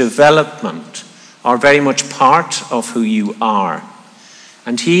and development are very much part of who you are.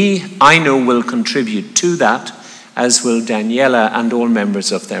 And he, I know, will contribute to that, as will Daniela and all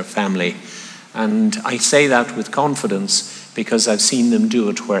members of their family. And I say that with confidence because I've seen them do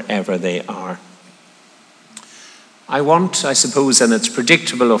it wherever they are. I want, I suppose, and it's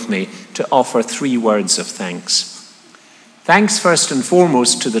predictable of me, to offer 3 words of thanks. Thanks first and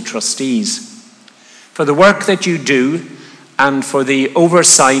foremost to the trustees for the work that you do and for the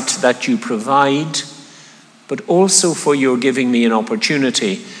oversight that you provide, but also for your giving me an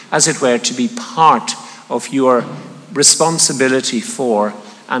opportunity, as it were, to be part of your responsibility for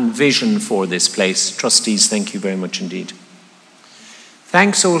and vision for this place. Trustees, thank you very much indeed.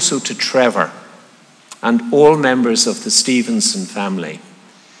 Thanks also to Trevor and all members of the Stevenson family,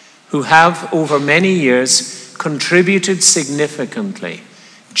 who have over many years contributed significantly,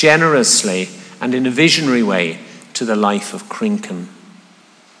 generously, and in a visionary way to the life of Crinken.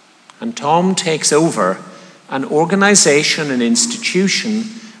 And Tom takes over an organization, an institution,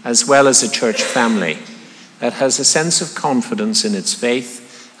 as well as a church family that has a sense of confidence in its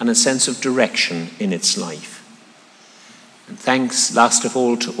faith and a sense of direction in its life. And thanks, last of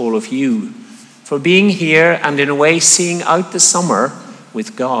all, to all of you for being here and in a way seeing out the summer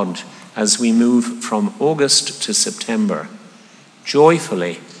with God as we move from August to September,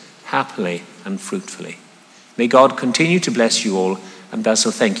 joyfully, happily, and fruitfully. May God continue to bless you all, and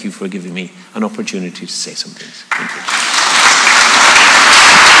Basil, thank you for giving me an opportunity to say some things. Thank you.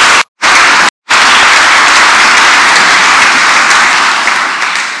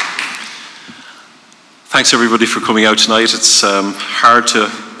 Thanks everybody for coming out tonight. It's hard to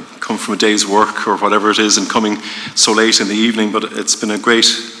come from a day's work or whatever it is and coming so late in the evening, but it's been a great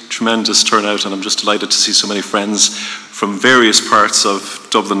tremendous turnout, and I'm just delighted to see so many friends from various parts of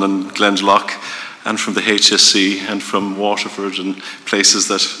Dublin and Glendalough, and from the HSC, and from Waterford, and places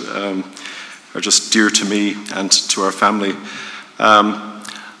that are just dear to me and to our family.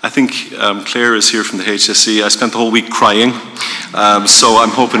 I think Claire is here from the HSC. I spent the whole week crying, so I'm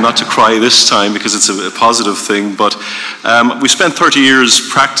hoping not to cry this time because it's a positive thing. But we spent 30 years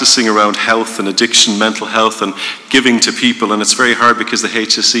practicing around health and addiction, mental health, and giving to people. And it's very hard because the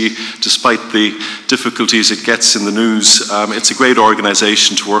HSC, despite the difficulties it gets in the news, it's a great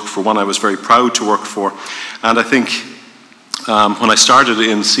organisation to work for, one I was very proud to work for. And I think when I started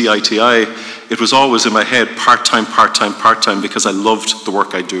in CITI, it was always in my head, part-time, part-time, part-time, because I loved the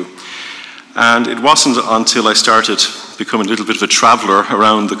work I do. And it wasn't until I started becoming a little bit of a traveller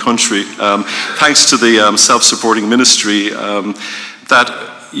around the country, thanks to the self-supporting ministry, that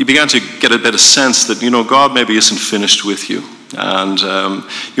you began to get a bit of sense that, God maybe isn't finished with you. And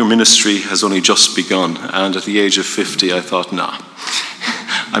your ministry has only just begun. And at the age of 50, I thought, nah,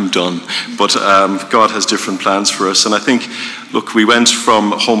 I'm done. But God has different plans for us. And I think, look, we went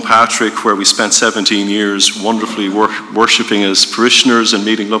from Home Patrick, where we spent 17 years wonderfully worshipping as parishioners and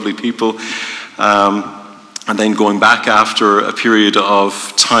meeting lovely people, and then going back after a period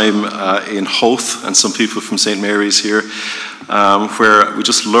of time in Howth, and some people from St Mary's here, where we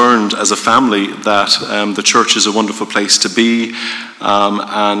just learned as a family that the church is a wonderful place to be,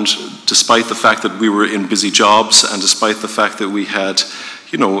 and despite the fact that we were in busy jobs, and despite the fact that we had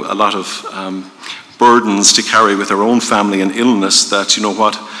a lot of burdens to carry with our own family and illness, that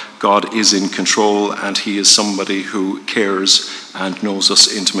God is in control, and he is somebody who cares and knows us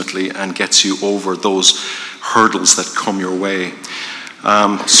intimately and gets you over those hurdles that come your way.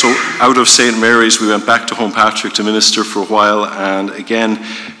 So out of St Mary's we went back to Home Patrick to minister for a while, and again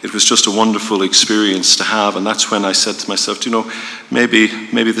it was just a wonderful experience to have. And that's when I said to myself, maybe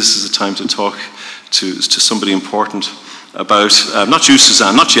this is a time to talk to somebody important about, not you,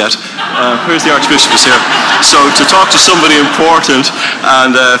 Suzanne, not yet. Where's the Archbishop is here? So to talk to somebody important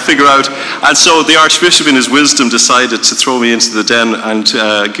and figure out. And so the Archbishop in his wisdom decided to throw me into the den and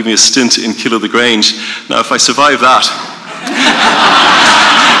give me a stint in Killow-the-Grange. Now if I survive that,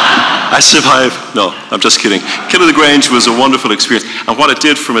 I survived. No, I'm just kidding. Killow-the-Grange was a wonderful experience. And what it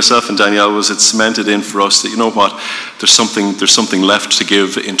did for myself and Danielle was it cemented in for us that, there's something left to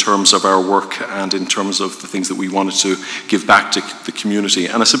give in terms of our work and in terms of the things that we wanted to give back to the community.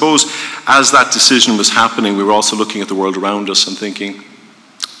 And I suppose as that decision was happening, we were also looking at the world around us and thinking,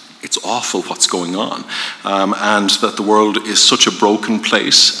 it's awful what's going on, and that the world is such a broken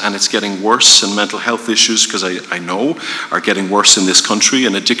place, and it's getting worse, and mental health issues, because I know, are getting worse in this country,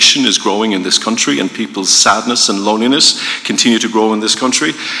 and addiction is growing in this country, and people's sadness and loneliness continue to grow in this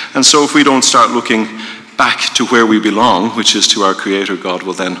country. And so if we don't start looking back to where we belong, which is to our Creator God,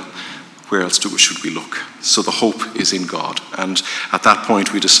 well then, where else should we look? So the hope is in God. And at that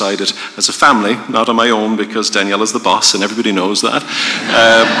point we decided as a family, not on my own because Danielle is the boss and everybody knows that.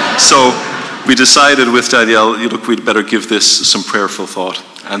 So we decided with Danielle, we'd better give this some prayerful thought.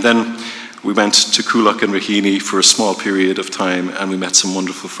 And then we went to Coolock and Raheny for a small period of time, and we met some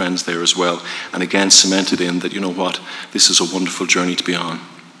wonderful friends there as well. And again cemented in that, this is a wonderful journey to be on.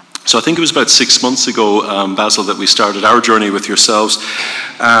 So I think it was about 6 months ago, Basil, that we started our journey with yourselves.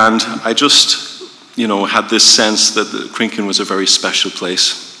 And I just, had this sense that Crinken was a very special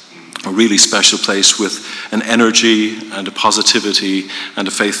place, a really special place with an energy and a positivity and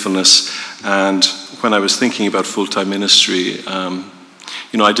a faithfulness. And when I was thinking about full-time ministry, I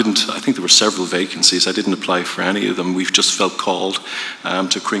think there were several vacancies. I didn't apply for any of them. We've just felt called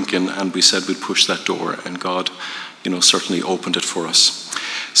to Crinken, and we said we'd push that door, and God, certainly opened it for us.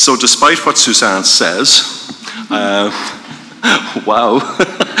 So despite what Suzanne says, wow,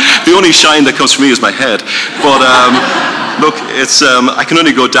 the only shine that comes from me is my head. But look, I can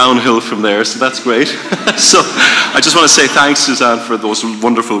only go downhill from there, so that's great. So I just want to say thanks, Suzanne, for those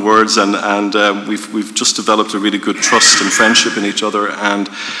wonderful words, and we've just developed a really good trust and friendship in each other. And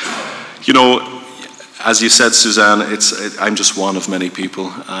as you said, Suzanne, I'm just one of many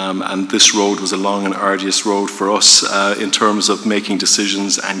people, and this road was a long and arduous road for us in terms of making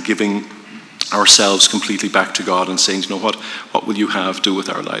decisions and giving ourselves completely back to God and saying, what will you do with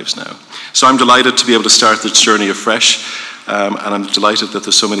our lives now? So I'm delighted to be able to start this journey afresh. And I'm delighted that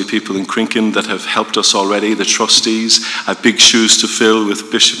there's so many people in Crinken that have helped us already. The trustees, I have big shoes to fill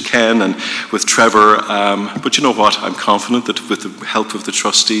with Bishop Ken and with Trevor. But you know what? I'm confident that with the help of the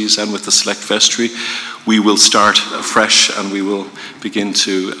trustees and with the select vestry, we will start afresh and we will begin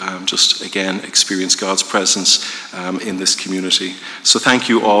to just again experience God's presence in this community. So thank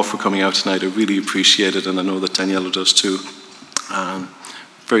you all for coming out tonight. I really appreciate it, and I know that Daniela does too.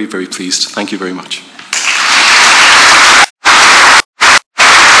 very, very pleased. Thank you very much.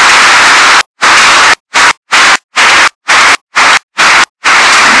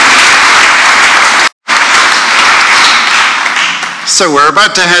 So we're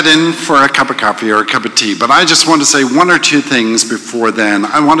about to head in for a cup of coffee or a cup of tea, but I just want to say one or two things before then.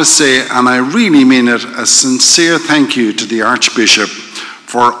 I want to say, and I really mean it, a sincere thank you to the Archbishop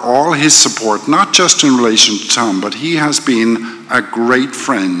for all his support, not just in relation to Tom, but he has been a great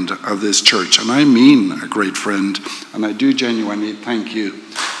friend of this church, and I mean a great friend, and I do genuinely thank you.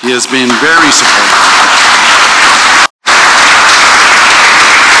 He has been very supportive.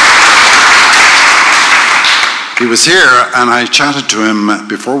 He was here, and I chatted to him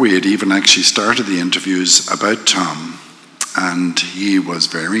before we had even actually started the interviews about Tom, and he was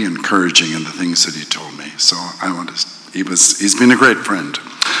very encouraging in the things that he told me. So he's been a great friend.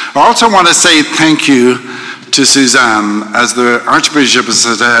 I also want to say thank you to Suzanne, as the Archbishop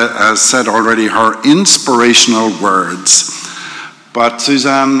has said already, her inspirational words. But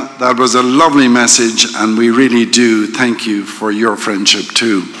Suzanne, that was a lovely message, and we really do thank you for your friendship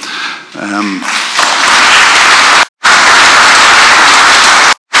too.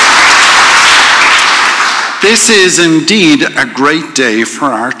 This is indeed a great day for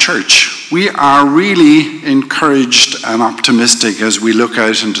our church. We are really encouraged and optimistic as we look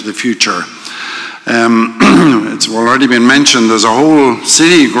out into the future. It's already been mentioned, there's a whole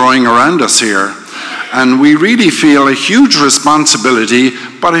city growing around us here, and we really feel a huge responsibility,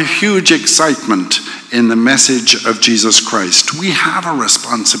 but a huge excitement in the message of Jesus Christ. We have a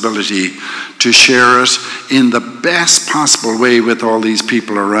responsibility to share it in the best possible way with all these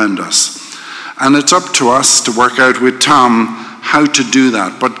people around us. And it's up to us to work out with Tom how to do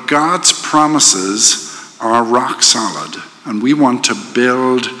that. But God's promises are rock solid, and we want to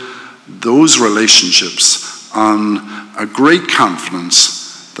build those relationships on a great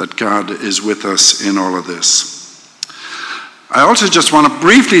confidence that God is with us in all of this. I also just want to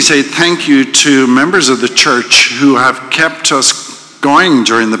briefly say thank you to members of the church who have kept us going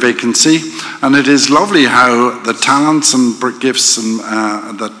during the vacancy, and it is lovely how the talents and gifts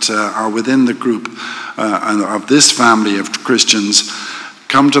that are within the group and of this family of Christians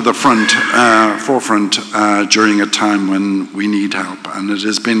come to the forefront during a time when we need help. And it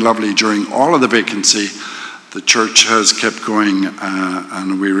has been lovely during all of the vacancy. The church has kept going,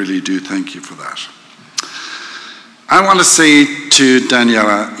 and we really do thank you for that. I want to say to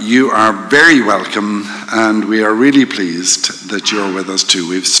Daniela, you are very welcome, and we are really pleased that you're with us too.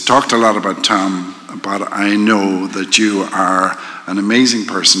 We've talked a lot about Tom, but I know that you are an amazing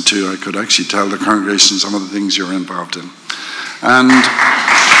person too. I could actually tell the congregation some of the things you're involved in. And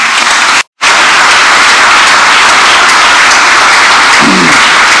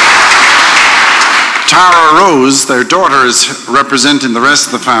Tara Rose, their daughter, is representing the rest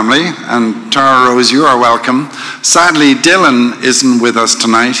of the family, and Tara Rose, you are welcome. Sadly, Dylan isn't with us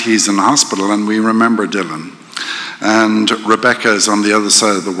tonight. He's in hospital, and we remember Dylan. And Rebecca is on the other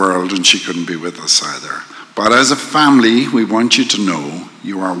side of the world, and she couldn't be with us either. But as a family, we want you to know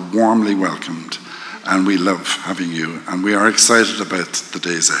you are warmly welcomed, and we love having you, and we are excited about the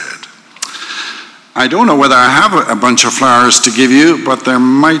days ahead. I don't know whether I have a bunch of flowers to give you, but there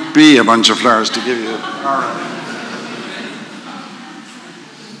might be a bunch of flowers to give you. All right.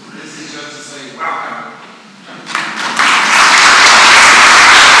 This is just to say welcome.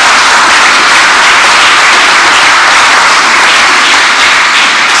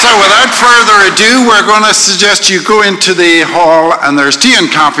 So without further ado, we're going to suggest you go into the hall, and there's tea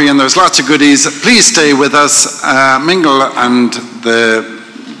and coffee, and there's lots of goodies. Please stay with us, mingle, and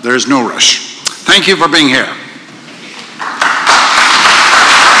there's no rush. Thank you for being here.